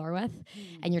the floor with,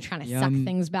 and you're trying to suck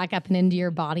things back up and into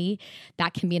your body.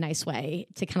 That can be a nice way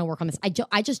to kind of work on this.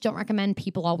 I just don't recommend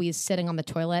people always sitting on the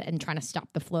toilet and trying to stop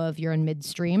the flow of urine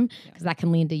midstream, because that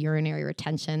can lead to urinary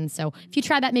retention. So if you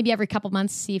try that maybe every couple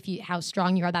months, see how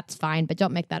strong you are, that's fine, but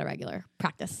don't make that a regular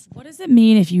practice. What does it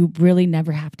mean if you really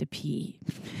never have to pee?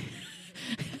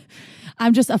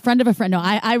 I'm just a friend of a friend. No,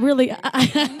 I really,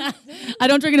 I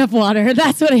don't drink enough water.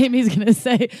 That's what Amy's going to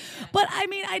say. But I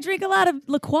mean, I drink a lot of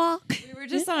La Croix. We were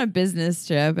just on a business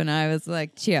trip and I was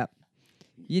like, Chip,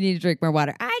 you need to drink more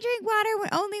water. I drink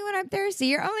water only when I'm thirsty.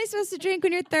 You're only supposed to drink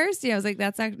when you're thirsty. I was like,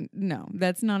 that's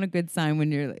not a good sign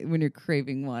when you're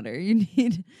craving water. You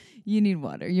need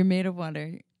water. You're made of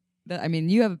water. I mean,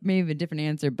 you have maybe a different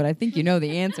answer, but I think you know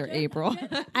the answer, April.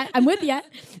 I'm with you.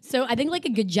 So I think like a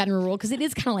good general rule, because it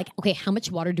is kind of like, okay, how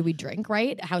much water do we drink,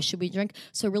 right? How should we drink?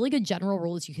 So a really good general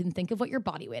rule is you can think of what your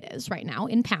body weight is right now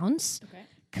in pounds,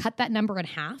 cut that number in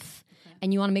half,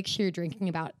 and you want to make sure you're drinking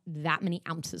about that many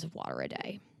ounces of water a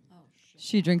day.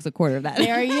 She drinks a quarter of that.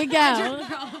 There you go.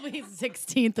 Probably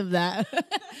 1/16 of that.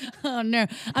 Oh, no.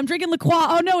 I'm drinking La Croix.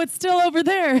 Oh, no, it's still over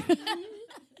there.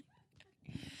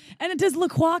 And does La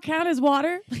Croix count as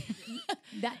water?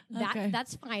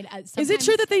 That's fine. Is it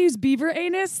true that they use beaver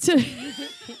anus to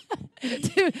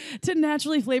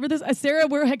naturally flavor this? Sarah,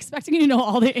 we're expecting you to know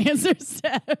all the answers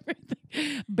to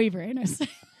everything. Beaver anus.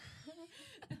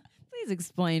 Please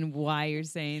explain why you're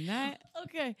saying that.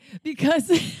 Okay,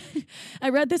 because I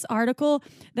read this article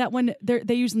that when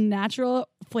they use natural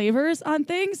flavors on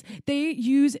things, they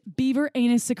use beaver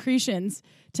anus secretions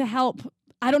to help.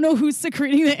 I don't know who's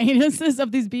secreting the anuses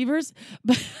of these beavers,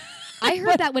 but I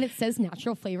heard that when it says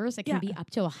natural flavors, it can be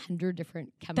up to 100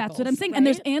 different chemicals. That's what I'm saying. Right? And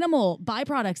there's animal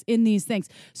byproducts in these things.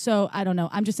 So I don't know.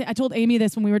 I'm just saying, I told Amy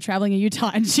this when we were traveling in Utah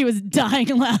and she was dying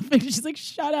laughing. She's like,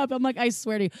 shut up. I'm like, I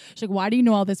swear to you. She's like, why do you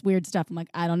know all this weird stuff? I'm like,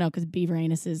 I don't know, because beaver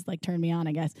anuses like turn me on,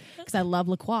 I guess, because I love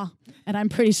La Croix. And I'm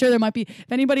pretty sure there might be,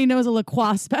 if anybody knows a La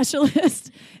Croix specialist,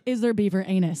 is there beaver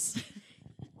anus?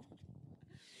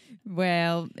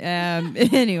 Well,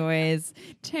 anyways,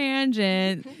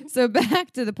 tangent. So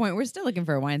back to the point. We're still looking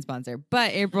for a wine sponsor,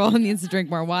 but April needs to drink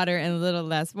more water and a little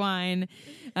less wine.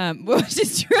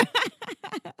 She's trying.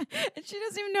 She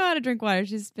doesn't even know how to drink water.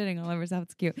 She's spitting all over herself.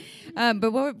 It's cute.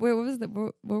 But what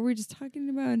were we just talking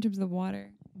about in terms of the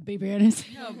water? Beaver anus.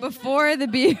 No, before the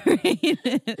beaver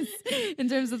anus. In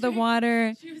terms of the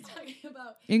water. She was talking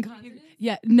about incontinence.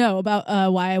 Yeah, no,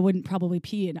 about why I wouldn't probably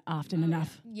pee often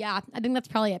enough. Yeah, I think that's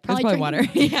probably it. Probably water.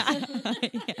 Yeah.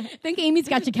 I think Amy's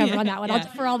got you covered on that one. Yeah.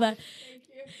 For all the.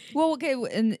 Well,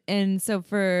 okay, and so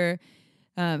for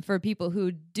for people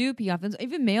who do pee often,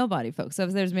 even male body folks. So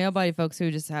if there's male body folks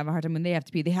who just have a hard time when they have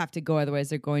to pee, they have to go, otherwise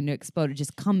they're going to explode. It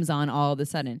just comes on all of a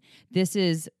sudden.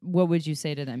 What would you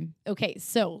say to them? Okay,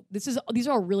 so these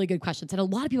are all really good questions, and a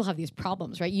lot of people have these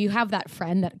problems, right? You have that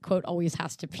friend that quote always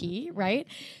has to pee, right?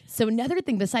 So another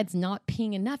thing besides not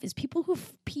peeing enough is people who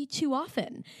pee too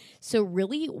often. So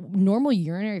really, normal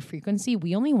urinary frequency,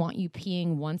 we only want you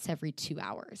peeing once every 2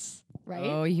 hours, right?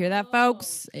 Oh, you hear that,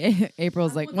 folks?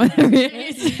 April's like, whatever.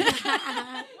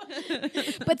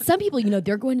 But some people,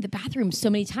 they're going to the bathroom so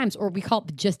many times, or we call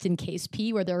it just in case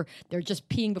pee, where they're just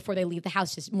peeing before they leave the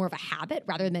house, just more of a habit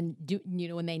rather than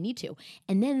when they need to.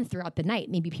 And then throughout the night,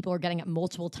 maybe people are getting up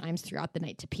multiple times throughout the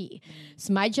night to pee.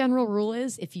 So my general rule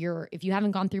is, if you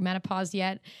haven't gone through menopause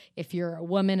yet, if you're a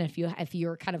woman, if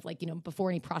you're kind of like before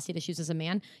any prostate issues as a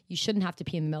man, you shouldn't have to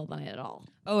pee in the middle of the night at all.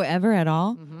 Oh, ever at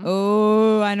all? Mm-hmm.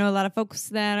 Oh, I know a lot of folks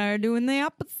that are doing the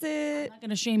opposite. I'm not going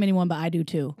to shame anyone, but I do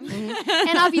too. Mm-hmm.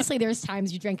 And obviously there's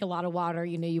times you drank a lot of water,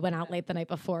 you went out late the night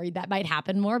before, that might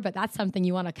happen more, but that's something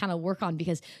you want to kind of work on,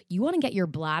 because you want to get your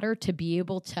bladder to be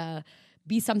able to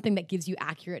be something that gives you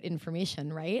accurate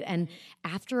information, right? And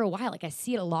after a while, like I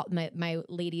see it a lot with my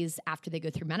ladies after they go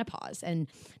through menopause, and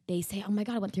they say, oh my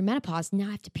God, I went through menopause, now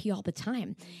I have to pee all the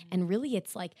time. And really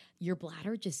it's like your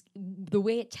bladder the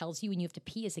way it tells you when you have to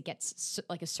pee is it gets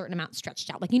like a certain amount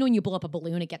stretched out. Like, when you blow up a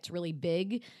balloon, it gets really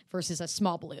big versus a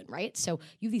small balloon, right? So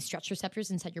you have these stretch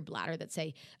receptors inside your bladder that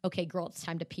say, okay, girl, it's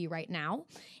time to pee right now.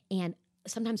 And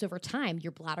sometimes over time,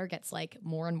 your bladder gets like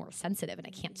more and more sensitive and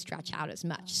it can't stretch out as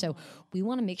much. So we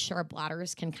want to make sure our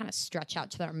bladders can kind of stretch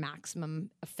out to their maximum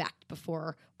effect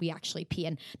before we actually pee.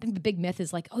 And I think the big myth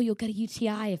is like, oh, you'll get a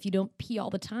UTI if you don't pee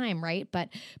all the time, right? But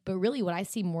really what I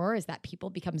see more is that people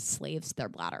become slaves to their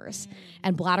bladders.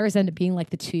 And bladders end up being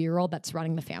like the 2-year-old that's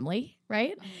running the family,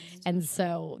 right? And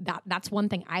so that's one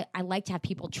thing. I like to have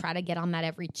people try to get on that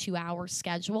every 2-hour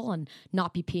schedule and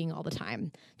not be peeing all the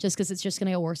time, just because it's just going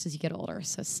to get worse as you get older.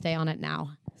 So stay on it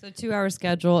now. So 2-hour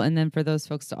schedule, and then for those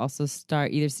folks to also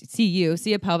start either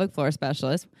see a pelvic floor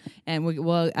specialist, and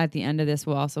we'll at the end of this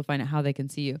we'll also find out how they can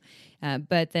see you.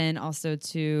 But then also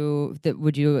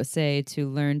would you say to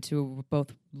learn to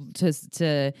both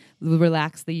to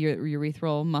relax the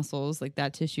urethral muscles, like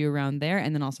that tissue around there,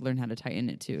 and then also learn how to tighten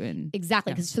it too. And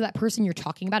exactly, because for that person you're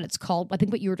talking about, it's called, I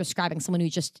think what you were describing, someone who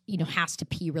just has to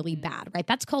pee really bad, right?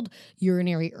 That's called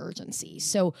urinary urgency.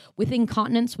 So with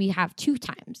incontinence, we have two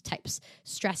types: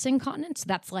 stress incontinence,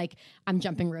 that's like I'm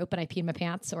jumping rope and I pee in my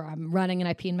pants, or I'm running and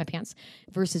I pee in my pants,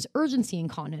 versus urgency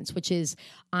incontinence, which is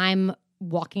I'm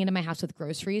walking into my house with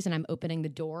groceries and I'm opening the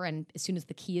door, and as soon as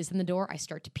the key is in the door, I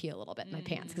start to pee a little bit in my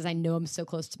pants because I know I'm so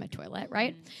close to my toilet,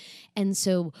 right? And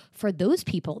so for those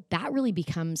people, that really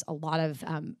becomes a lot of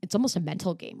it's almost a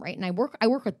mental game, right? And I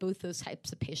work with both those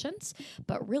types of patients,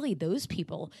 but really those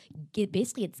people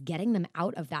it's getting them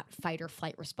out of that fight or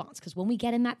flight response, because when we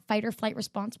get in that fight or flight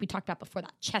response, we talked about before,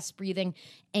 that chest breathing,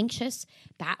 anxious,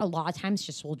 that a lot of times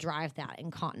just will drive that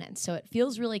incontinence. So it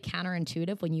feels really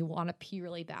counterintuitive when you want to pee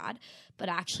really bad, but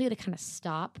actually to kind of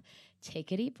stop,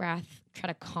 take a deep breath, try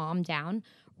to calm down,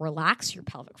 relax your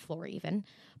pelvic floor even,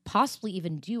 possibly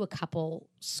even do a couple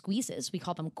squeezes. We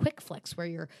call them quick flicks, where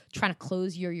you're trying to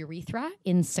close your urethra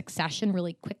in succession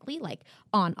really quickly, like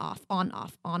on, off, on,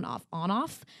 off, on, off, on,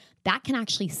 off. That can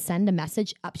actually send a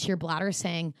message up to your bladder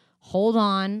saying, hold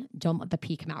on, don't let the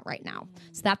pee come out right now.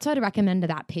 So that's what I'd recommend to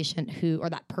that patient or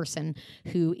that person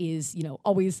who is,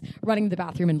 always running to the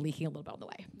bathroom and leaking a little bit on the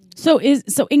way.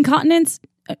 So incontinence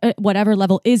at whatever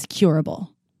level is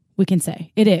curable. We can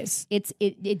say it is.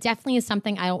 It definitely is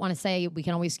something. I don't want to say we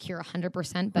can always cure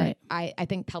 100%, but right. I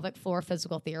think pelvic floor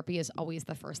physical therapy is always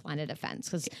the first line of defense,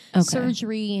 because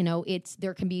surgery,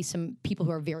 there can be some people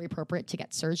who are very appropriate to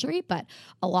get surgery, but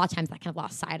a lot of times that can have a lot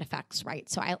of side effects, right?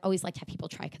 So I always like to have people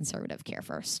try conservative care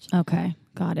first. Okay,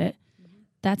 got it.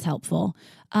 That's helpful.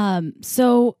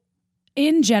 So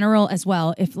in general as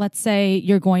well, if let's say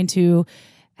you're going to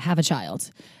have a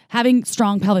child, having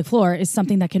strong pelvic floor is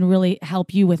something that can really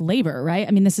help you with labor, right?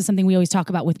 I mean, this is something we always talk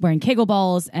about with wearing Kegel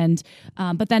balls. And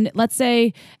but then let's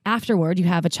say afterward you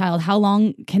have a child, how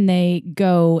long can they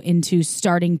go into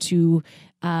starting to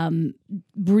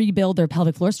rebuild their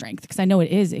pelvic floor strength? Because I know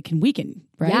it can weaken,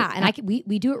 right? Yeah, and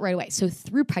we do it right away. So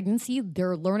through pregnancy,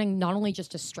 they're learning not only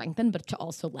just to strengthen, but to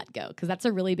also let go, because that's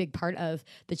a really big part of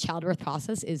the childbirth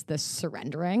process, is the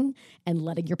surrendering and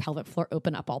letting your pelvic floor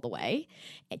open up all the way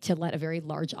to let a very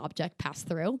large object pass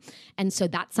through. And so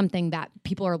that's something that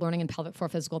people are learning in pelvic floor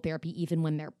physical therapy even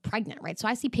when they're pregnant, right? So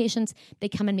I see patients, they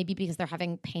come in maybe because they're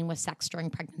having pain with sex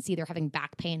during pregnancy, they're having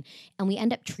back pain, and we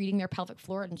end up treating their pelvic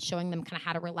floor and showing them kind of how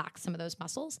how to relax some of those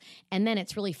muscles. And then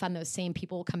it's really fun. Those same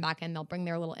people will come back and they'll bring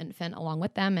their little infant along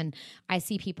with them. And I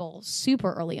see people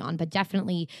super early on, but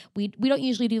definitely we don't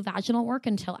usually do vaginal work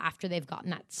until after they've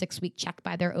gotten that 6-week check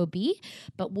by their OB,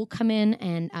 but we'll come in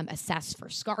and assess for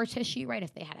scar tissue, right?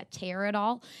 If they had a tear at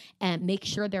all, and make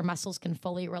sure their muscles can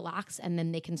fully relax, and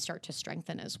then they can start to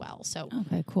strengthen as well. So,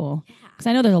 okay, cool. Because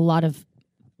I know there's a lot of,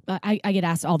 I get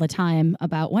asked all the time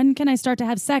about when can I start to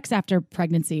have sex after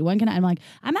pregnancy? When can I'm like,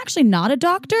 I'm actually not a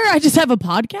doctor. I just have a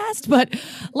podcast, but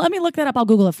let me look that up. I'll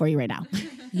Google it for you right now.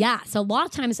 Yeah. So a lot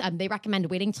of times they recommend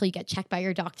waiting until you get checked by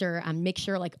your doctor. Make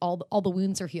sure like all the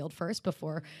wounds are healed first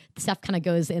before stuff kind of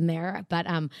goes in there. But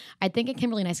I think it can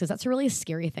be really nice because that's a really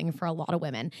scary thing for a lot of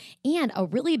women, and a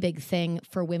really big thing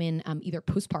for women either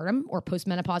postpartum or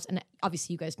postmenopause. And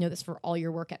obviously you guys know this for all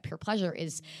your work at Pure Pleasure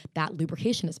is that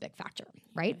lubrication is a big factor,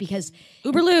 right? Because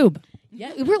Uber lube.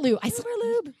 Yeah, Uber lube.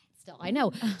 Still, I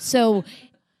know. So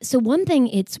one thing,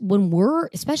 it's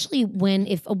especially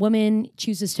if a woman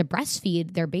chooses to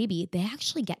breastfeed their baby, they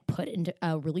actually get put into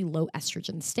a really low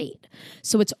estrogen state.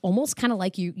 So it's almost kind of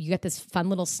like you get this fun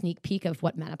little sneak peek of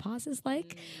what menopause is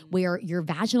like, where your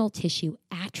vaginal tissue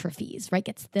atrophies, right?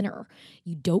 Gets thinner.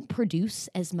 You don't produce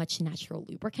as much natural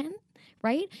lubricant.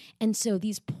 Right? And so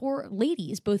these poor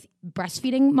ladies, both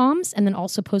breastfeeding moms and then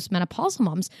also postmenopausal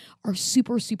moms, are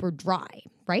super, super dry,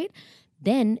 right?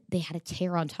 Then they had a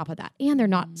tear on top of that and they're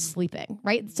not sleeping,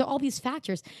 right? So all these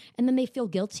factors, and then they feel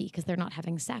guilty because they're not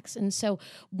having sex. And so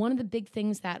one of the big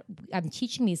things that I'm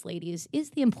teaching these ladies is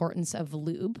the importance of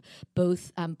lube,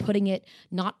 both putting it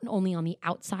not only on the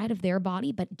outside of their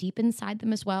body, but deep inside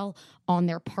them as well, on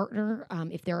their partner,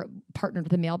 if they're partnered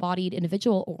with a male-bodied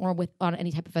individual, or on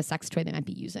any type of a sex toy they might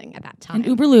be using at that time. And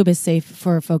Uber lube is safe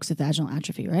for folks with vaginal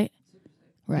atrophy, right?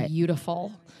 Right.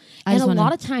 Beautiful. And a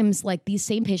lot of times, like these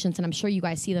same patients, and I'm sure you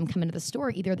guys see them come into the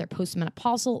store, either they're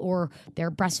postmenopausal or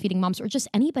they're breastfeeding moms, or just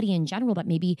anybody in general that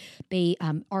maybe they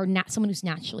are not someone who's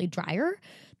naturally drier.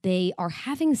 They are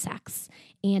having sex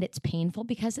and it's painful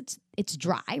because it's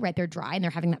dry, right? They're dry and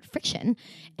they're having that friction.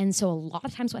 And so a lot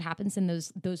of times what happens in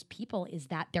those people is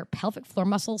that their pelvic floor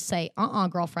muscles say,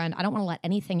 girlfriend, I don't want to let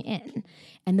anything in.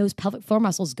 And those pelvic floor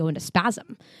muscles go into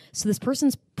spasm. So this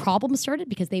person's problem started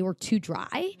because they were too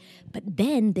dry, but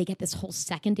then they get this whole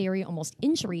secondary almost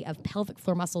injury of pelvic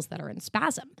floor muscles that are in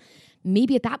spasm.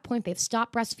 Maybe at that point they've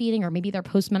stopped breastfeeding, or maybe they're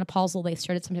postmenopausal. They've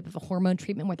started some type of a hormone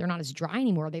treatment where they're not as dry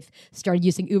anymore. They've started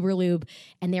using Uber lube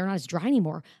and they're not as dry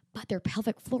anymore, but their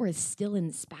pelvic floor is still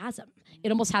in spasm. It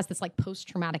almost has this like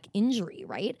post-traumatic injury,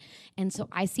 right? And so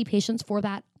I see patients for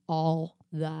that all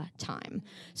the time.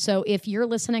 So if you're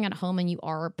listening at home and you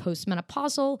are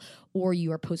postmenopausal, or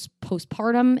you are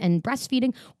postpartum and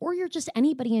breastfeeding, or you're just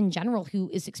anybody in general who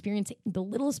is experiencing the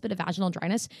littlest bit of vaginal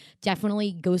dryness,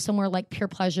 definitely go somewhere like Pure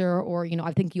Pleasure, or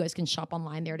I think you guys can shop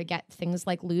online there to get things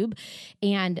like lube,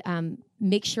 and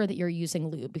make sure that you're using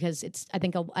lube, because I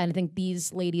think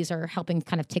these ladies are helping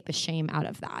kind of take the shame out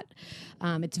of that.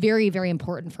 It's very, very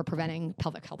important for preventing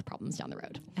pelvic health problems down the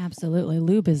road. Absolutely.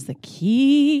 Lube is the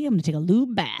key. I'm going to take a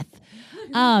lube bath.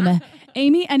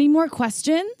 Amy, any more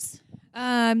questions?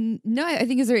 No, I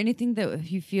think, is there anything that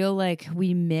you feel like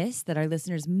we missed that our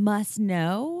listeners must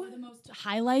know? The most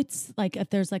highlights, like if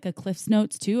there's like a Cliff's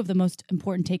Notes too of the most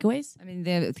important takeaways? I mean,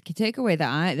 the takeaway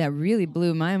that really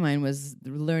blew my mind was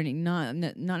learning, not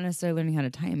necessarily learning how to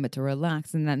tighten, but to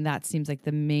relax. And then that seems like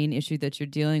the main issue that you're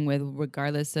dealing with,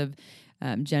 regardless of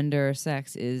gender or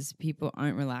sex, is people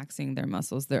aren't relaxing their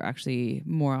muscles. They're actually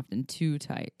more often too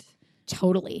tight.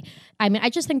 Totally. I mean, I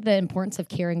just think the importance of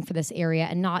caring for this area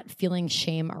and not feeling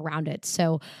shame around it.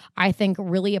 So I think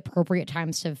really appropriate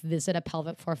times to visit a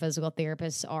pelvic floor physical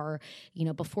therapist are,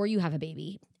 before you have a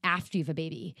baby, after you have a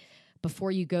baby,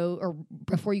 before you go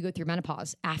through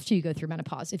menopause, after you go through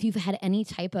menopause. If you've had any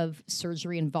type of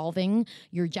surgery involving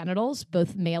your genitals,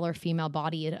 both male or female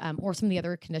body, or some of the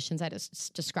other conditions I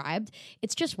just described,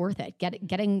 it's just worth it.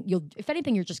 If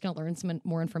anything, you're just going to learn some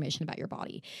more information about your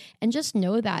body. And just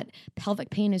know that pelvic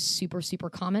pain is super,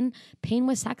 super common. Pain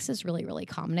with sex is really, really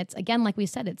common. It's, again, like we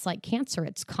said, it's like cancer.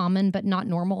 It's common, but not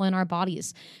normal in our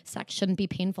bodies. Sex shouldn't be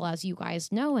painful, as you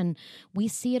guys know, and we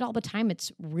see it all the time.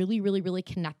 It's really, really, really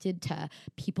connected to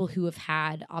people who have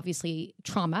had, obviously,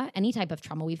 trauma, any type of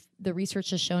trauma. The research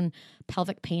has shown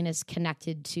pelvic pain is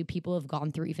connected to people who have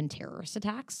gone through even terrorist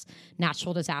attacks,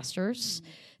 natural disasters,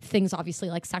 things obviously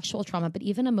like sexual trauma, but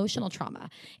even emotional trauma.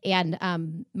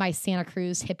 And my Santa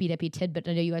Cruz hippy dippy tidbit,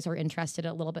 I know you guys are interested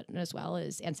a little bit as well,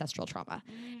 is ancestral trauma.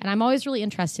 And I'm always really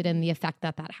interested in the effect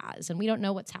that has. And we don't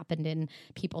know what's happened in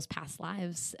people's past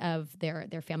lives of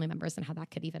their family members and how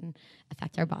that could even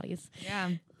affect our bodies. Yeah,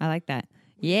 I like that.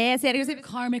 Yeah, Sara, you say it.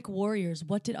 Karmic warriors.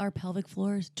 What did our pelvic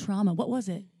floors trauma? What was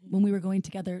it when we were going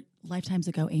together lifetimes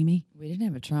ago, Amy? We didn't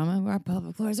have a trauma. Our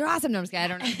pelvic floors are awesome. No, I'm just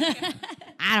kidding. I don't know.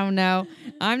 I don't know.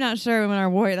 I'm not sure when our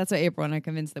warrior. That's what April and I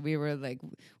convinced that we were like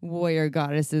warrior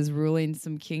goddesses ruling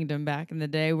some kingdom back in the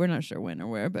day. We're not sure when or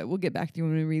where, but we'll get back to you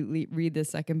when we read the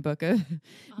second book of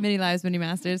Many Lives, Many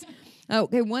Masters.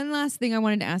 Okay, one last thing I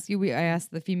wanted to ask you. I asked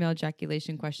the female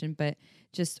ejaculation question, but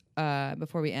just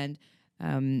before we end,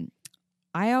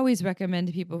 I always recommend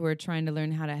to people who are trying to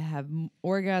learn how to have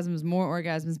orgasms, more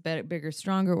orgasms, bigger,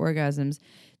 stronger orgasms,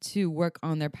 to work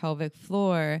on their pelvic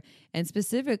floor. And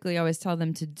specifically, I always tell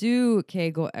them to do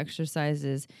Kegel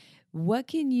exercises. What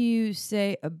can you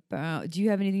say about, do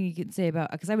you have anything you can say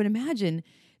about, because I would imagine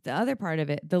the other part of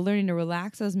it, the learning to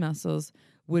relax those muscles,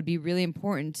 would be really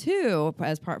important too,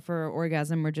 as part for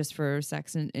orgasm or just for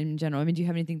sex in general. I mean, do you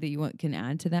have anything that you can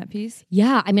add to that piece?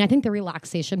 Yeah, I mean, I think the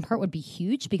relaxation part would be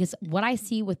huge, because what I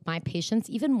see with my patients,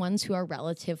 even ones who are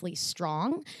relatively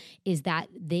strong, is that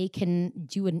they can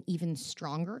do an even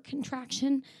stronger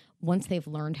contraction once they've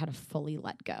learned how to fully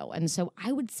let go. And so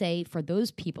I would say for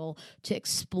those people to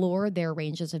explore their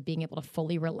ranges of being able to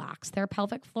fully relax their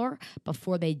pelvic floor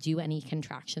before they do any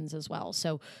contractions as well.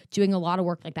 So doing a lot of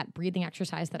work like that breathing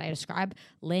exercise that I described,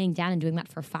 laying down and doing that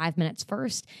for 5 minutes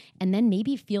first, and then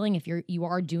maybe feeling if you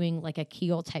are doing like a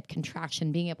Kegel type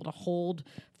contraction, being able to hold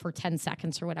for 10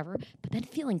 seconds or whatever, but then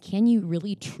feeling, can you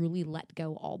really truly let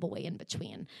go all the way in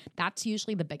between? That's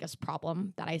usually the biggest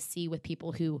problem that I see with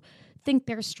people who think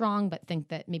they're strong, but think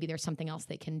that maybe there's something else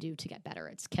they can do to get better.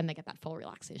 It's, can they get that full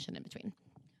relaxation in between?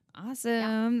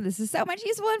 Awesome. Yeah. This is so much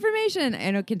useful information.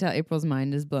 I can tell April's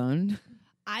mind is blown.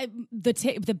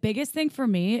 The biggest thing for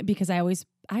me, because I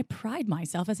pride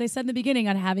myself, as I said in the beginning,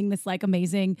 on having this like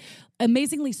amazingly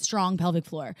strong pelvic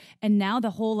floor. And now the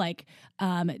whole like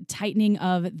tightening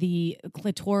of the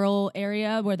clitoral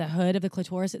area, where the hood of the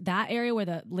clitoris, that area where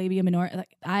the labia minor,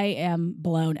 like, I am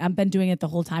blown. I've been doing it the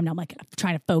whole time. Now I'm like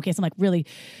trying to focus. I'm really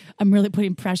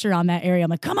putting pressure on that area. I'm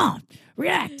like, come on,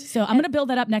 react. So I'm going to build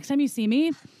that up next time you see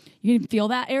me. You can feel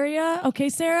that area. Okay,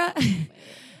 Sara?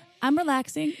 I'm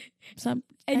relaxing.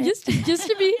 And just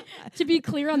to be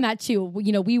clear on that too,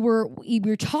 you know, we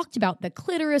talked about the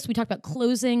clitoris, we talked about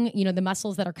closing, you know, the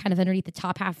muscles that are kind of underneath the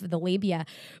top half of the labia.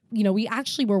 You know, we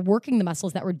actually were working the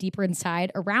muscles that were deeper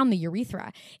inside around the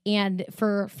urethra. And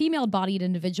for female-bodied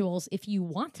individuals, if you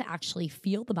want to actually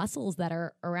feel the muscles that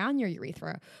are around your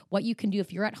urethra, what you can do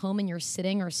if you're at home and you're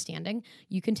sitting or standing,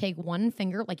 you can take one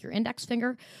finger, like your index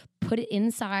finger, put it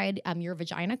inside your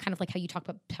vagina, kind of like how you talk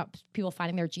about people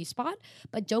finding their G-spot,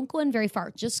 but don't go in very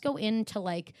far. Just go into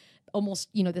like almost,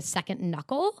 you know, the second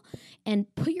knuckle and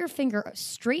put your finger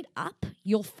straight up.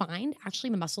 You'll find actually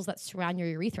the muscles that surround your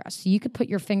urethra. So you could put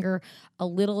your finger a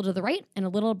little to the right and a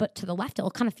little bit to the left.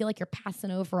 It'll kind of feel like you're passing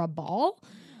over a ball.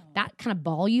 That kind of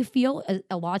ball you feel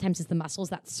a lot of times is the muscles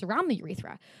that surround the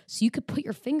urethra. So you could put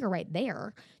your finger right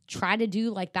there. Try to do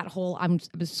like that whole, I'm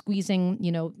squeezing,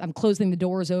 you know, I'm closing the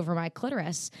doors over my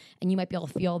clitoris, and you might be able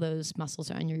to feel those muscles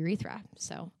around your urethra.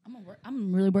 So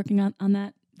I'm really working on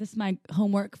that. This is my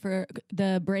homework for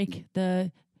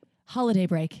the holiday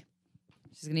break.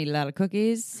 She's going to eat a lot of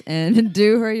cookies and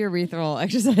do her urethral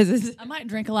exercises. I might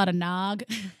drink a lot of nog.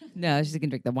 No, she's going to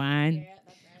drink the wine. Yeah.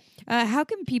 How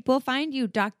can people find you,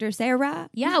 Dr. Sara?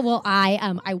 Yeah, well,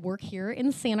 I work here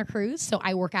in Santa Cruz, so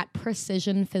I work at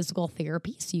Precision Physical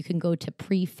Therapy. So you can go to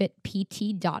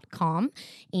prefitpt.com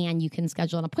and you can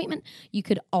schedule an appointment. You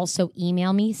could also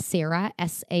email me, Sara,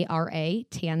 Sara,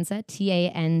 Tanza,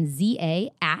 Tanza,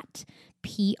 at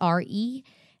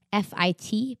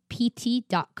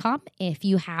prefitpt.com if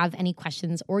you have any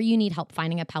questions or you need help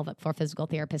finding a pelvic floor physical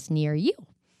therapist near you.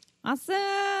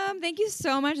 Awesome. Thank you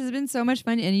so much. It's been so much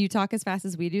fun. And you talk as fast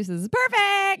as we do, so this is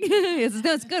perfect.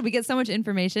 It's good. We get so much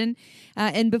information.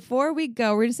 And before we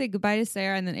go, we're going to say goodbye to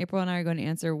Sara, and then April and I are going to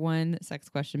answer one sex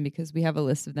question because we have a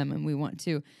list of them and we want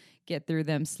to get through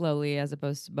them slowly as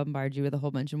opposed to bombard you with a whole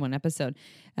bunch in one episode.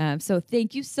 So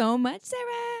thank you so much, Sara.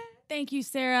 Thank you,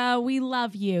 Sara. We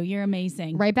love you. You're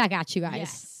amazing. Right back at you guys.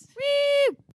 Yes.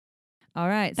 Woo! All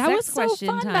right, that was so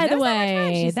fun, time. By the So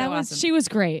way. awesome. She was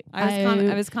great.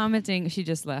 I was commenting. She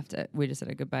just left. We just said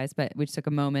our goodbyes, but we just took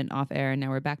a moment off air, and now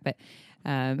we're back. But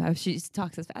she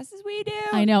talks as fast as we do.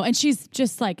 I know, and she's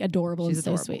just like adorable and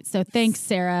so sweet. So thanks,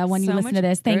 Sara. When you listen to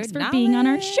this, thanks for knowledge. being on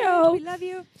our show. We love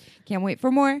you. Can't wait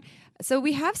for more. So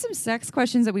we have some sex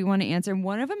questions that we want to answer. And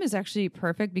one of them is actually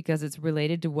perfect because it's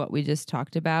related to what we just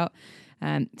talked about.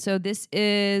 So this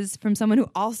is from someone who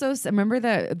also remember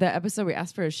the episode we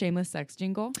asked for a shameless sex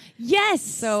jingle. Yes.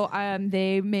 So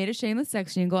they made a shameless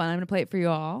sex jingle, and I'm going to play it for you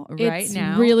all right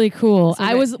now. It's really cool.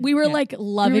 So we were like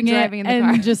loving it driving in the and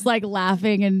car. just like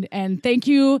laughing and thank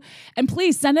you. And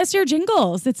please send us your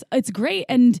jingles. It's great,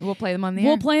 and we'll play them on the air.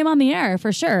 We'll play them on the air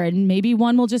for sure, and maybe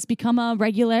one will just become a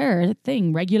regular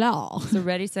thing. So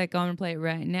ready, set, go, and play it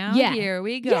right now. Yeah. Here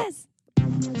we go. Yes.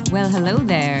 Well, hello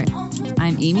there.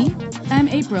 I'm Amy. I'm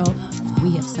April.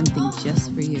 We have something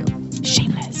just for you.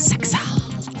 Shameless sex.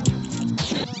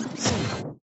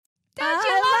 Don't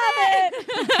you love it?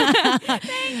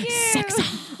 Thank you.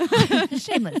 Sex.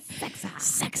 Shameless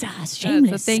Sex.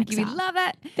 Shameless. So thank you. We sex. love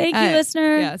that. Thank you,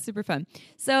 listener. Yeah, super fun.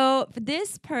 So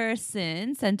this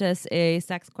person sent us a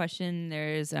sex question.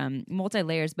 There's multi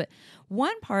layers, but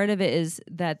one part of it is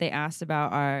that they asked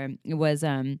about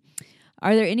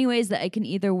are there any ways that I can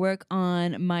either work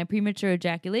on my premature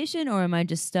ejaculation, or am I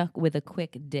just stuck with a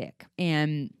quick dick?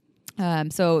 And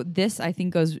so this, I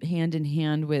think, goes hand in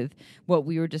hand with what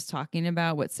we were just talking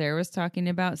about, what Sarah was talking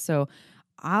about. So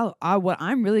what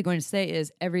I'm really going to say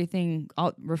is everything.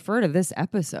 I'll refer to this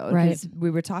episode, right? We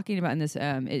were talking about in this,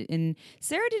 and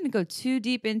Sarah didn't go too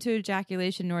deep into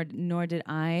ejaculation, nor did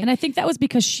I. And I think that was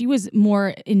because she was more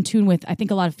in tune with, I think,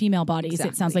 a lot of female bodies.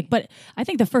 Exactly. It sounds like, but I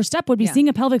think the first step would be seeing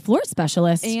a pelvic floor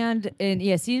specialist. And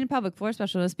seeing a pelvic floor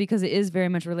specialist, because it is very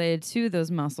much related to those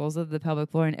muscles of the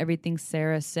pelvic floor and everything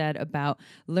Sarah said about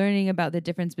learning about the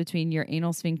difference between your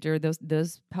anal sphincter,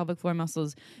 those pelvic floor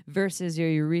muscles, versus your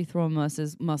urethral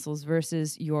muscles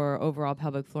versus your overall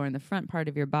pelvic floor in the front part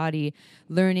of your body,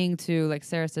 learning to, like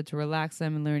Sarah said, to relax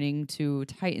them and learning to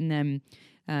tighten them,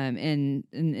 and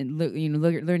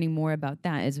learning more about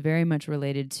that is very much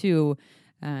related to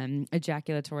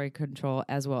ejaculatory control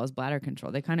as well as bladder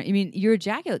control. They your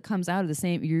ejaculate comes out of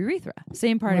your urethra,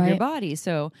 same part of your body.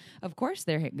 So of course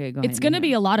they're going. It's going to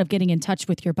be a lot of getting in touch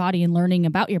with your body and learning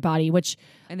about your body,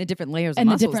 and the different layers of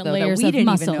muscles, that we didn't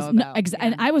even know about.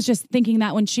 And I was just thinking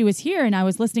that when she was here and I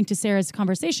was listening to Sarah's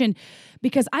conversation,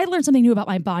 because I learned something new about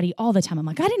my body all the time. I'm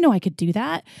like, I didn't know I could do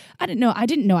that. I didn't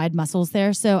know I had muscles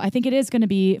there. So I think it is going to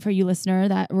be, for you listener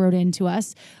that wrote in to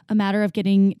us, a matter of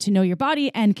getting to know your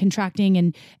body and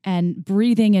contracting and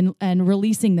breathing and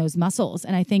releasing those muscles.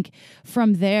 And I think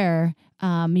from there,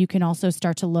 you can also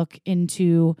start to look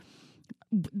into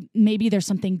maybe there's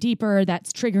something deeper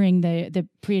that's triggering the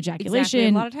pre-ejaculation. Exactly.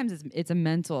 A lot of times it's a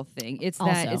mental thing. It's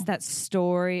that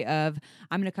story of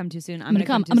I'm going to come too soon. I'm going to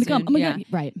come too soon.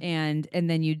 Right. And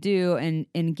then you do,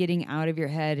 and getting out of your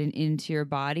head and into your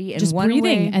body. And just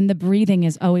breathing. And the breathing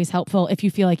is always helpful if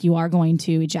you feel like you are going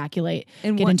to ejaculate.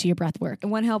 And get into your breath work.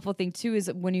 And one helpful thing too is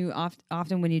when you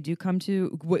often when you do come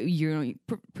to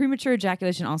premature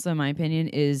ejaculation, also in my opinion,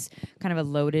 is kind of a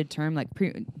loaded term. Like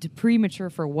premature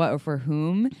for what or for whom?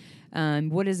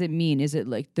 What does it mean? Is it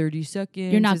like 30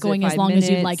 seconds? You're not going as long minutes?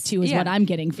 as you'd like to, is what I'm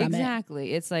getting from it.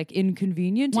 Exactly. It's like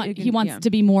inconvenient. He wants to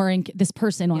be more this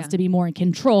person wants to be more in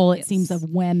control, it seems, of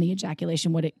when the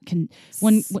ejaculation when it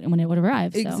would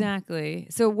arrive. Exactly.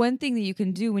 So one thing that you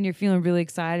can do when you're feeling really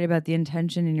excited about the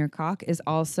intention in your cock is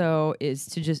to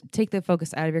just take the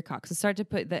focus out of your cock. So start to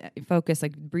put the focus,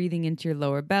 like breathing into your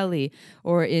lower belly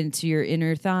or into your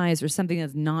inner thighs or something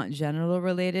that's not genital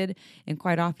related. And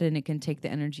quite often it can take the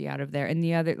energy out of there. And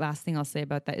the other last thing I'll say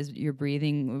about that is your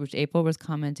breathing, which April was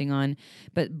commenting on,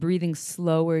 but breathing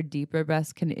slower, deeper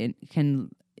breaths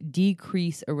can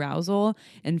decrease arousal,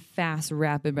 and fast,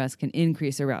 rapid breaths can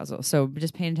increase arousal. So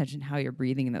just paying attention to how you're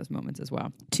breathing in those moments as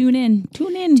well. Tune in.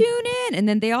 And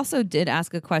then they also did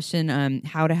ask a question,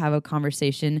 how to have a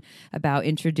conversation about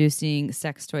introducing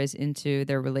sex toys into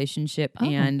their relationship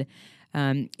and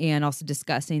also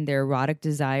discussing their erotic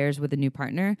desires with a new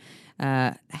partner.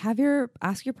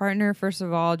 Ask your partner, first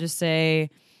of all, just say,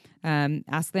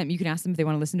 ask them. You can ask them if they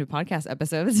want to listen to podcast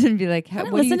episodes and be like,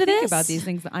 what do you think about these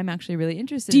things? That I'm actually really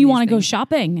interested in. Do you want to go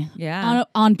shopping? Yeah.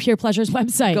 On Pure Pleasure's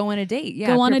website. Go on a date. Yeah.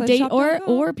 Go on a date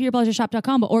or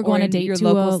purepleasureshop.com, or go on a date to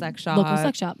local a sex shop. Local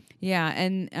sex shop. Yeah.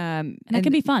 And that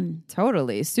can be fun.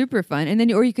 Totally. Super fun. And then,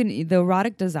 you can, the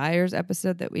erotic desires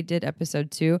episode that we did, episode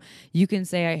 2, you can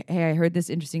say, hey, I heard this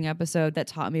interesting episode that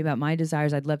taught me about my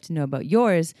desires. I'd love to know about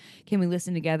yours. Can we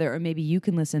listen together? Or maybe you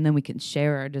can listen, then we can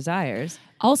share our desires.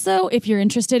 Also, if you're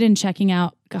interested in checking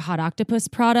out a Hot Octopus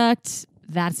product,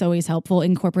 that's always helpful.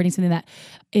 Incorporating something that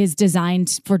is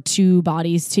designed for two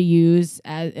bodies to use.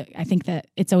 I think that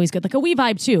it's always good. Like a We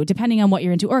Vibe too, depending on what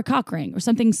you're into, or a cock ring, or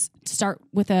something. Start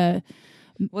with a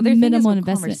minimal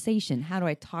investment. Conversation. How do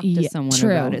I talk to someone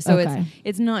about it? So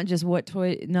it's not just what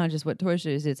toys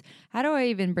use. It's how do I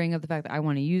even bring up the fact that I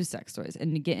want to use sex toys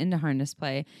and get into harness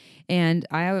play. And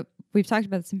I we've talked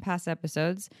about this in past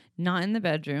episodes, not in the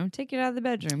bedroom. Take it out of the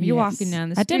bedroom. You're Yes. walking down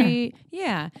the At dinner. street.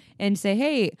 Yeah. And say,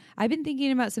 hey, I've been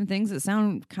thinking about some things that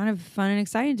sound kind of fun and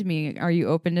exciting to me. Are you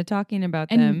open to talking about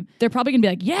And them? they're probably gonna be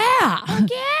like, yeah,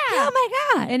 Yeah. oh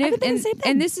my god. And I've if been thinking the same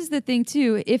thing. and this is the thing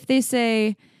too, if they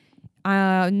say,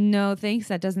 no, thanks,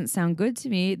 that doesn't sound good to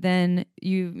me, then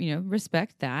you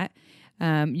respect that.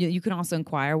 You can also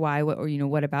inquire why,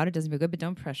 what about it doesn't feel good, but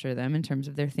don't pressure them in terms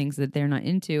of their things that they're not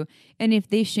into. And if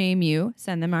they shame you,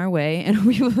 send them our way, and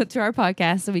we will to our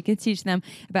podcast so we can teach them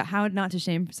about how not to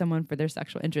shame someone for their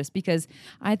sexual interest. Because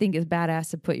I think it's badass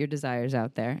to put your desires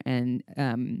out there and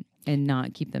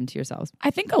not keep them to yourselves. I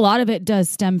think a lot of it does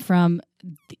stem from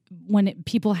when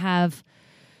people have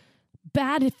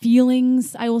bad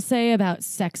feelings, I will say, about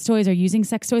sex toys or using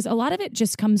sex toys. A lot of it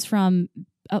just comes from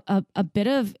a bit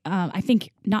of, I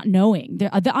think, not knowing.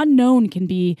 The unknown can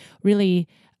be really,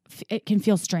 it can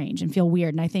feel strange and feel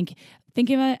weird. And I think of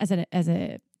it as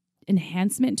a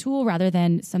enhancement tool rather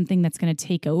than something that's going to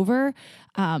take over.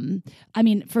 I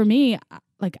mean, for me,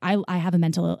 like I have a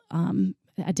mental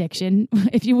addiction,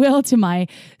 if you will, to my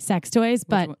sex toys.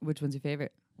 But which one's your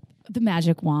favorite? the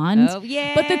magic wand. Oh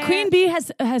yeah. But the queen bee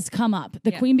has come up.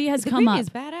 The queen bee has come up. Is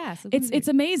badass. It's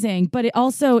amazing, but it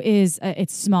also is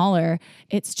it's smaller.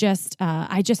 It's just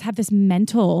I just have this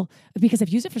mental, because I've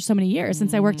used it for so many years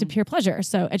since I worked at Pure Pleasure.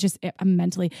 So I'm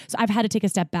mentally, so I've had to take a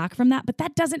step back from that. But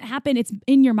that doesn't happen. It's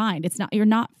in your mind. It's not, you're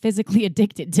not physically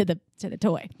addicted to the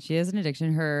toy. She has an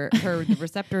addiction. The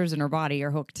receptors in her body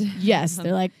are hooked. Yes,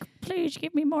 they're like, please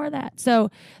give me more of that. So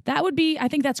that would be, I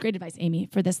think that's great advice, Amy,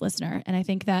 for this listener. And I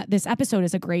think that this episode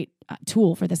is a great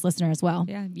tool for this listener as well.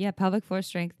 Yeah, pelvic floor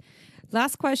strength.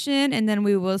 Last question, and then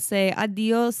we will say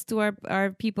adios to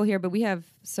our people here. But we have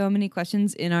so many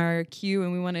questions in our queue,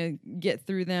 and we want to get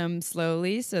through them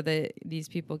slowly so that these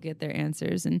people get their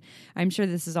answers. And I'm sure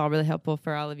this is all really helpful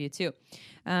for all of you too.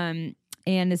 And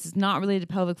this is not related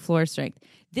to pelvic floor strength.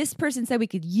 This person said we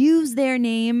could use their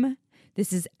name.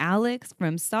 This is Alex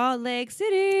from Salt Lake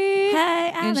City.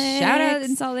 Hey, Alex. And shout out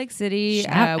in Salt Lake City.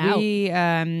 Shout out.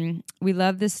 We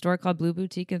love this store called Blue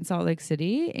Boutique in Salt Lake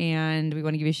City, and we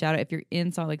want to give you a shout out. If you're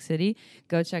in Salt Lake City,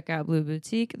 go check out Blue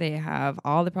Boutique. They have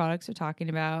all the products we're talking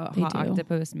about. They Hot do.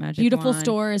 Octopus, Magic Beautiful Wand.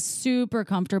 store, is super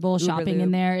comfortable shopping Lube.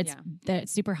 in there. It's Yeah.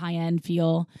 it's super high end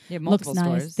feel. They have multiple Looks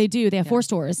nice. stores. They do. They have Yeah. 4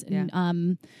 stores Yeah.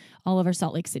 in all over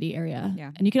Salt Lake City area.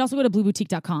 Yeah. And you can also go to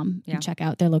blueboutique.com Yeah. and check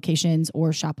out their locations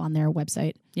or shop on their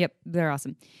website. Yep, they're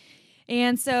awesome.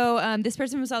 And so this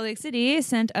person from Salt Lake City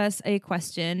sent us a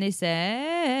question. They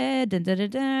said, dun, dun, dun,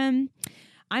 dun,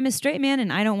 I'm a straight man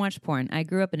and I don't watch porn. I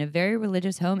grew up in a very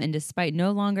religious home, and despite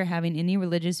no longer having any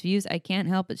religious views, I can't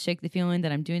help but shake the feeling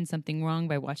that I'm doing something wrong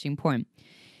by watching porn.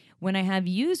 When I have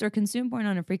used or consumed porn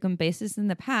on a frequent basis in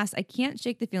the past, I can't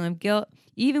shake the feeling of guilt,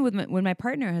 even when my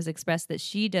partner has expressed that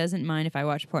she doesn't mind if I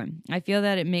watch porn. I feel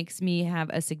that it makes me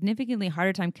have a significantly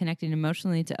harder time connecting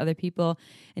emotionally to other people,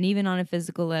 and even on a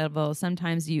physical level,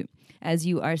 sometimes you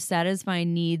are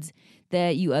satisfying needs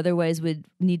that you otherwise would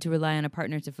need to rely on a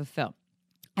partner to fulfill.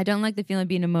 I don't like the feeling of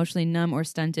being emotionally numb or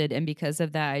stunted, and because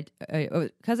of that,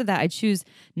 I choose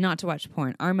not to watch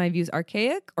porn. Are my views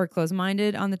archaic or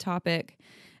closed-minded on the topic?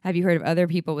 Have you heard of other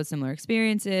people with similar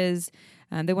experiences?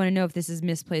 They want to know if this is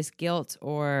misplaced guilt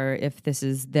or if this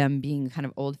is them being kind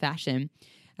of old-fashioned.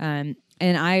 And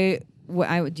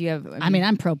do you have? I mean,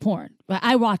 I'm pro porn.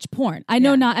 I watch porn. I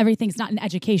know not everything's not an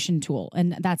education tool,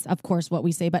 and that's of course what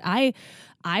we say. But I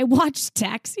watch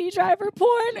taxi driver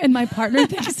porn, and my partner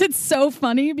thinks it's so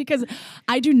funny because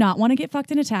I do not want to get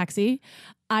fucked in a taxi.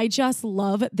 I just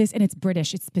love this, and it's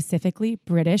British. It's specifically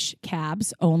British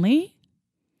cabs only.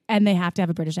 And they have to have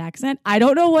a British accent. I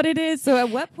don't know what it is. So at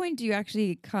what point do you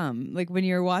actually come? Like when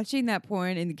you're watching that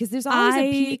porn, and because there's always a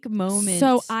peak moment.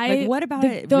 What about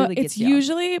it really gets it's you?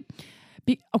 Usually,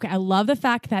 okay, I love the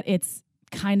fact that it's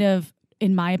kind of,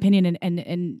 in my opinion,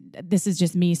 and this is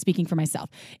just me speaking for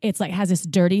myself, it's like has this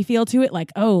dirty feel to it.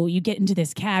 Like, oh, you get into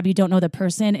this cab, you don't know the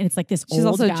person, and it's like this She's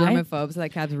old also guy. germaphobe, so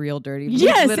that cab's real dirty.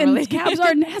 Yes, literally. and cabs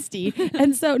are nasty.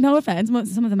 And so, no offense,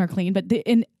 some of them are clean, but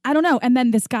I don't know. And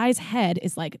then this guy's head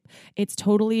is like, it's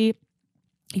totally,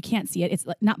 you can't see it. It's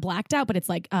like not blacked out, but it's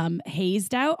like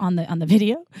hazed out on the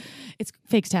video. It's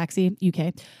Fakes Taxi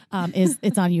UK.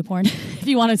 It's on YouPorn if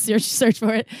you want to search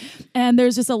for it. And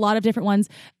there's just a lot of different ones.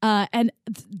 And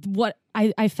what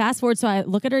I fast forward, so I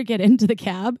look at her get into the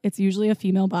cab. It's usually a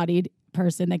female bodied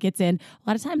person that gets in. A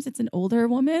lot of times it's an older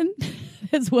woman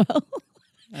as well.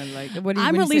 I like it. What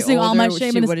I'm when you say releasing all my older,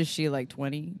 shame in this- What is she, like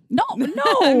 20? No.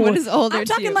 What is older I'm to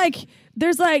talking you? like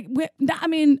there's like I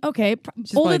mean, okay,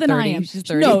 She's older probably than I 30. am. She's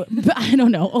 30. No, but I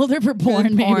don't know. Older for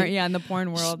porn, maybe. Yeah, in the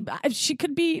porn world. She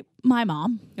could be my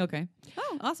mom. Okay.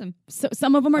 Oh, awesome. So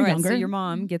some of them are All right, younger. so your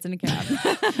mom gets in a cab.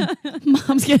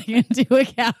 Mom's getting into a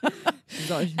cab.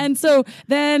 And so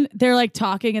then they're like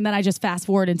talking, and then I just fast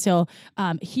forward until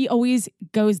he always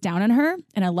goes down on her,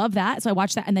 and I love that. So I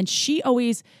watch that, and then she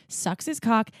always sucks his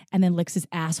cock and then licks his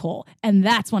asshole, and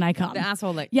that's when I come. The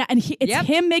asshole lick. Yeah, and it's Yep.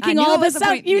 him I making knew all it this was a stuff.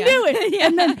 point. You Yeah. knew it,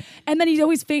 Yeah. and then he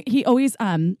always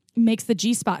makes the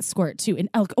G spot squirt too, in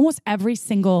almost every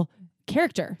single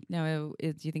character. Now,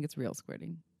 do you think it's real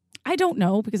squirting? I don't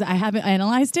know because I haven't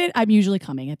analyzed it. I'm usually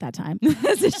coming at that time.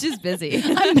 She's busy.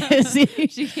 I'm busy.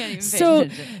 She can't even pay So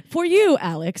attention. for you,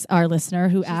 Alex, our listener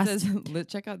who She asked, says,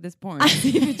 let's check out this porn.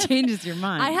 See if it changes your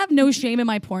mind. I have no shame in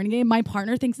my porn game. My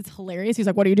partner thinks it's hilarious. He's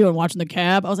like, "What are you doing? Watching the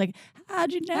cab?" I was like,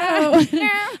 "How'd you know?"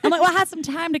 I'm like, "Well, I had some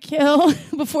time to kill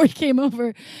before he came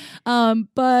over."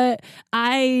 But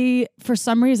for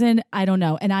some reason, I don't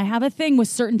know. And I have a thing with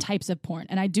certain types of porn.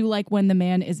 And I do like when the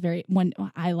man is when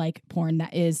I like porn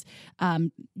that is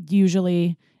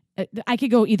usually, I could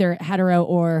go either hetero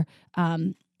or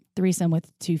threesome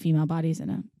with two female bodies and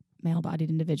a male-bodied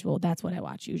individual. That's what I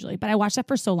watch usually. But I watched that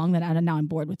for so long that now I'm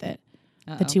bored with it.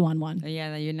 The 2-on-1.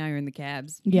 Yeah, now you're in the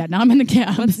cabs. Yeah, now I'm in the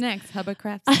cab. What's next?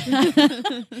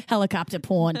 Hovercrafts? Helicopter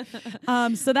porn.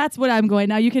 So that's what I'm going.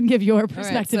 Now you can give your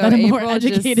perspective All right, at so a more April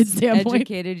educated just standpoint.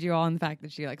 Educated you all on the fact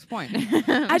that she likes porn.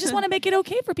 I just want to make it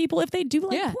okay for people if they do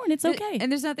like porn. It's okay.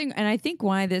 And there's nothing. And I think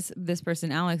why this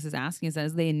person Alex is asking is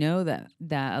that they know that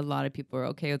a lot of people are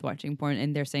okay with watching porn,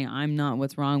 and they're saying I'm not.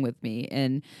 What's wrong with me?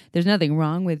 And there's nothing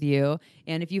wrong with you.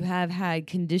 And if you have had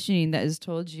conditioning that has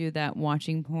told you that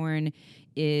watching porn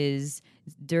is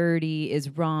dirty, is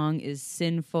wrong, is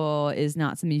sinful, is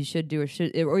not something you should do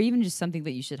or even just something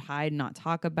that you should hide and not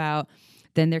talk about,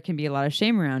 then there can be a lot of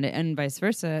shame around it. And vice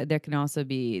versa, there can also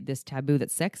be this taboo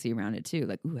that's sexy around it too.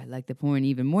 Like, ooh, I like the porn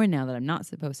even more now that I'm not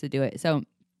supposed to do it. So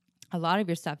a lot of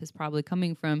your stuff is probably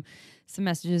coming from some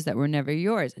messages that were never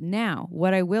yours. Now,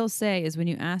 what I will say is when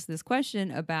you ask this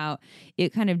question about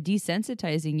it kind of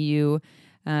desensitizing you,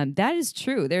 that is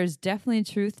true. There's definitely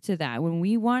truth to that. When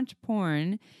we watch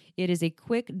porn, it is a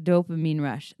quick dopamine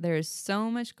rush. There is so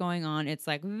much going on. It's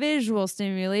like visual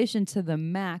stimulation to the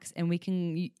max, and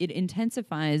it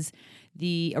intensifies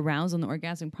the arousal and the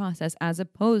orgasmic process as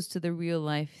opposed to the real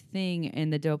life thing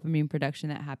and the dopamine production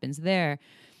that happens there.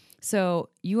 So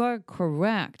you are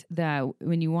correct that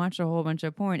when you watch a whole bunch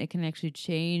of porn, it can actually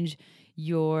change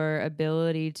your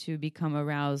ability to become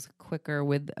aroused quicker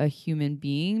with a human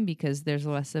being because there's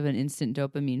less of an instant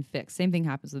dopamine fix. Same thing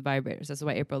happens with vibrators. That's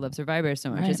why April loves her vibrators so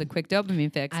much. Right. It's a quick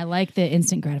dopamine fix. I like the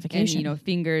instant gratification. And,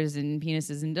 fingers and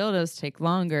penises and dildos take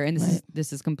longer. And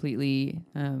this is completely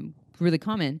really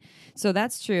common. So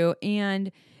that's true.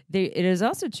 And it is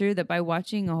also true that by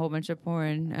watching a whole bunch of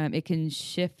porn, it can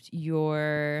shift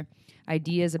your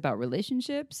ideas about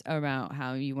relationships, around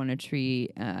how you want to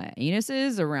treat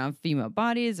anuses, around female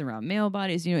bodies, around male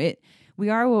bodies. We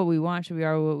are what we watch, we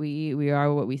are what we eat, we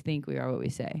are what we think, we are what we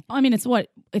say. I mean, it's what,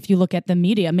 if you look at the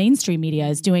media, mainstream media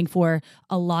is doing for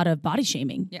a lot of body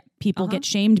shaming. Yeah. People get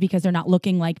shamed because they're not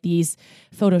looking like these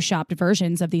photoshopped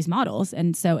versions of these models.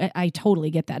 And so I totally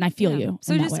get that. And I feel you.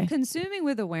 So in that just way. consuming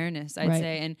with awareness, I'd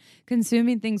say, and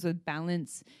consuming things with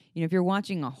balance. If you're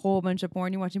watching a whole bunch of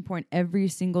porn, you're watching porn every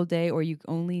single day, or you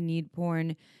only need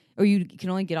porn, or you can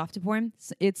only get off to porn,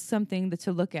 it's something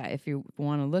to look at if you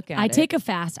want to look at it. I take a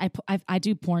fast. I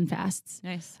do porn fasts.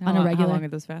 Nice. On a regular. How long are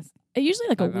those fasts? Usually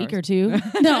like 5 a week hours. or two.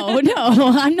 No, I'm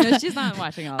not. No, she's not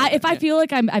watching all of it. If I feel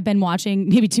like I've been watching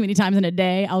maybe too many times in a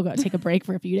day, I'll go take a break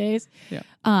for a few days. Yeah.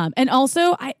 And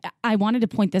also, I wanted to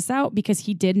point this out because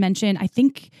he did mention, I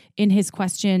think in his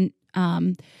question,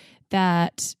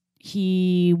 that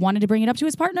he wanted to bring it up to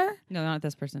his partner. No, not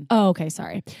this person. Oh, okay.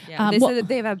 Sorry. Yeah, they said that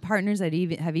they've had partners that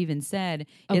have even said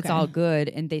it's all good,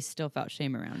 and they still felt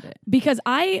shame around it. Because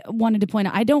I wanted to point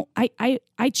out, I don't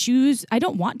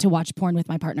want to watch porn with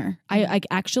my partner. I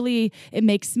actually, it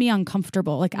makes me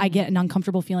uncomfortable. Like I get an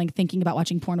uncomfortable feeling thinking about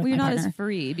watching porn with my partner. You're not as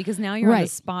free because now you're on the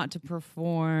spot to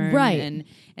perform, right,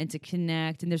 and to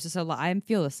connect. And there's just a lot. I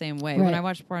feel the same way when I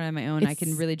watch porn on my own. I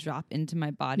can really drop into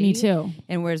my body. Me too.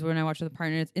 And whereas when I watch with a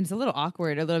partner, it's a little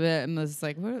awkward, a little bit. I'm just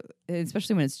like, what?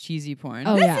 Especially when it's cheesy porn.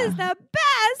 Oh, this is the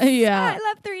best. Yeah, I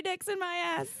love 3 dicks in my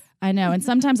ass. I know. And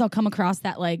sometimes I'll come across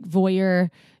that like voyeur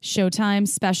Showtime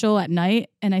special at night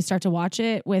and I start to watch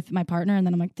it with my partner and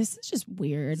then I'm like, this is just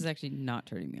weird. This is actually not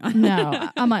turning me on. No,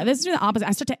 I'm like, this is the opposite.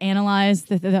 I start to analyze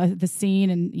the scene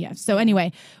and yeah. So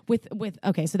anyway, with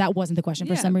okay, so that wasn't the question.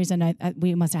 For some reason,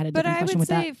 we must have had a different question with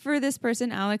that. But I would say for this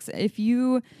person, Alex, if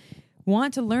you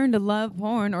want to learn to love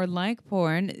porn or like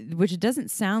porn, which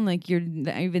doesn't sound like you're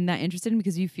even that interested in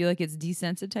because you feel like it's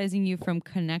desensitizing you from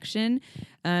connection.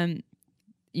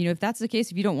 If that's the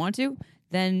case, if you don't want to,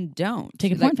 then don't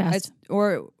take a porn fast.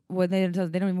 They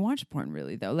don't even watch porn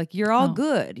really though. Like you're all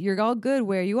good. You're all good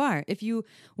where you are. If you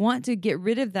want to get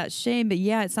rid of that shame, but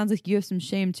yeah, it sounds like you have some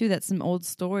shame too. That's some old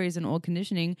stories and old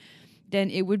conditioning. Then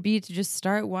it would be to just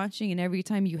start watching, and every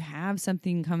time you have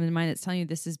something come in mind that's telling you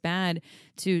this is bad,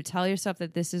 to tell yourself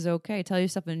that this is okay. Tell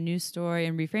yourself a new story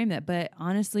and reframe that. But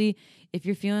honestly, if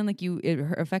you're feeling like it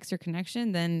affects your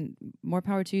connection, then more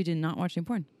power to you to not watching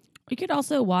porn. You could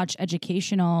also watch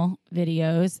educational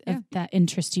videos if that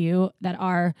interest you that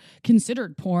are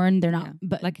considered porn. They're not,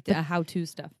 but like how-to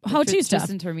stuff. How-to stuff.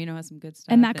 Tristan Taormino has some good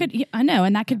stuff. And that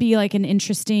could be like an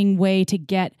interesting way to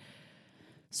get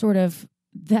sort of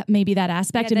that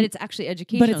aspect. Yeah, that it's actually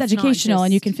educational. But it's educational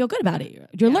and you can feel good about it.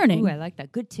 You're learning. Ooh, I like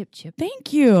that. Good tip, Chip.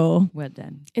 Thank you. Well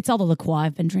done. It's all the La Croix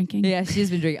I've been drinking. Yeah, she's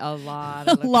been drinking a lot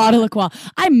of a lot of La Croix.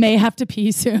 I may have to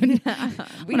pee soon.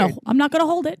 I'm not going to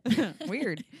hold it.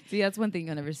 Weird. See, that's one thing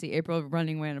you'll never see. April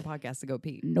running away on a podcast to go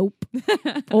pee. Nope.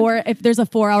 Or if there's a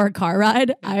 4-hour car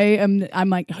ride, I'm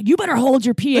like, you better hold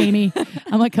your pee, Amy.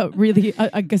 I'm like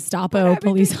a Gestapo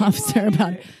police officer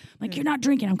about it. Like, you're not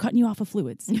drinking. I'm cutting you off of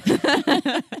fluids.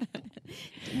 Damn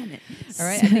it. All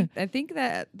right. I think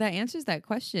that answers that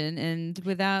question. And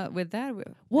with that.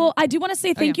 Well, I do want to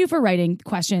say thank you for writing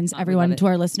questions, everyone, to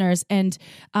our listeners. And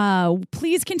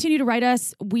please continue to write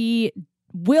us. We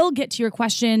will get to your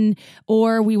question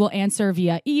or we will answer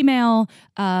via email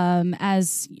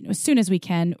as soon as we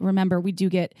can. Remember, we do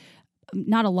get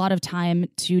not a lot of time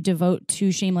to devote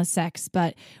to shameless sex,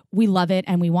 but we love it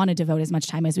and we want to devote as much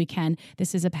time as we can.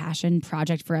 This is a passion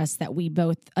project for us that we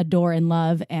both adore and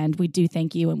love, and we do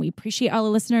thank you and we appreciate all the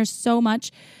listeners so much.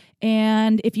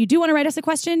 And if you do want to write us a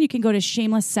question, you can go to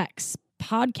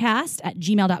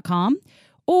shamelesssexpodcast@gmail.com,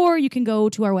 or you can go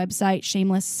to our website,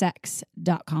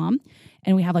 shamelesssex.com,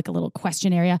 and we have like a little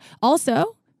question area.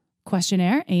 Also,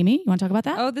 questionnaire. Amy, you want to talk about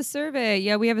that? Oh, the survey.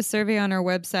 Yeah, we have a survey on our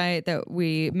website that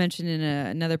we mentioned in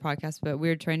another podcast, but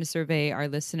we're trying to survey our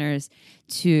listeners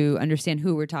to understand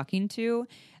who we're talking to.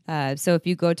 So if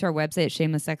you go to our website at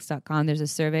shamelesssex.com, there's a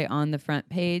survey on the front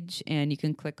page and you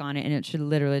can click on it and it should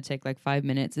literally take like 5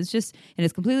 minutes. It's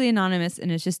completely anonymous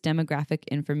and it's just demographic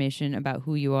information about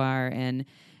who you are and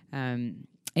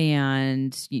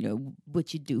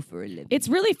what you do for a living. It's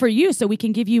really for you, so we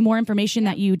can give you more information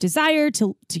that you desire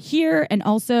to hear, and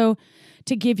also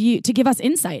to give us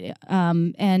insight.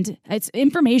 And it's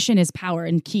information is power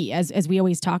and key, as we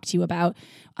always talk to you about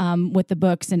with the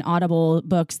books and Audible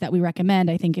books that we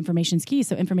recommend. I think information is key,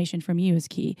 so information from you is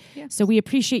key. Yeah. So we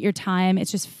appreciate your time.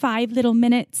 It's just 5 little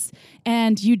minutes,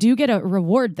 and you do get a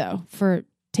reward though for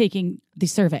taking the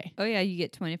survey. Oh yeah, you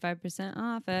get 25%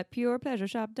 off at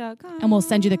purepleasureshop.com. And we'll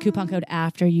send you the coupon code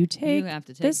after you take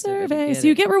the survey. So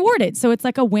you get it. rewarded. So it's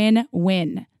like a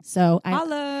win-win. So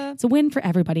it's a win for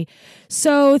everybody.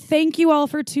 So thank you all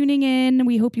for tuning in.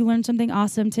 We hope you learned something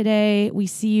awesome today. We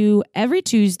see you every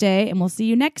Tuesday and we'll see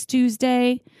you next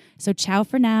Tuesday. So ciao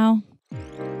for now.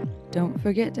 Don't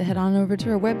forget to head on over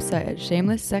to our website at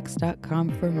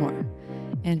shamelesssex.com for more.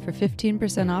 And for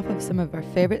 15% off of some of our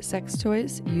favorite sex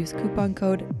toys, use coupon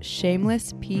code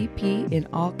SHAMELESSPP in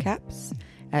all caps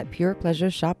at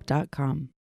purepleasureshop.com.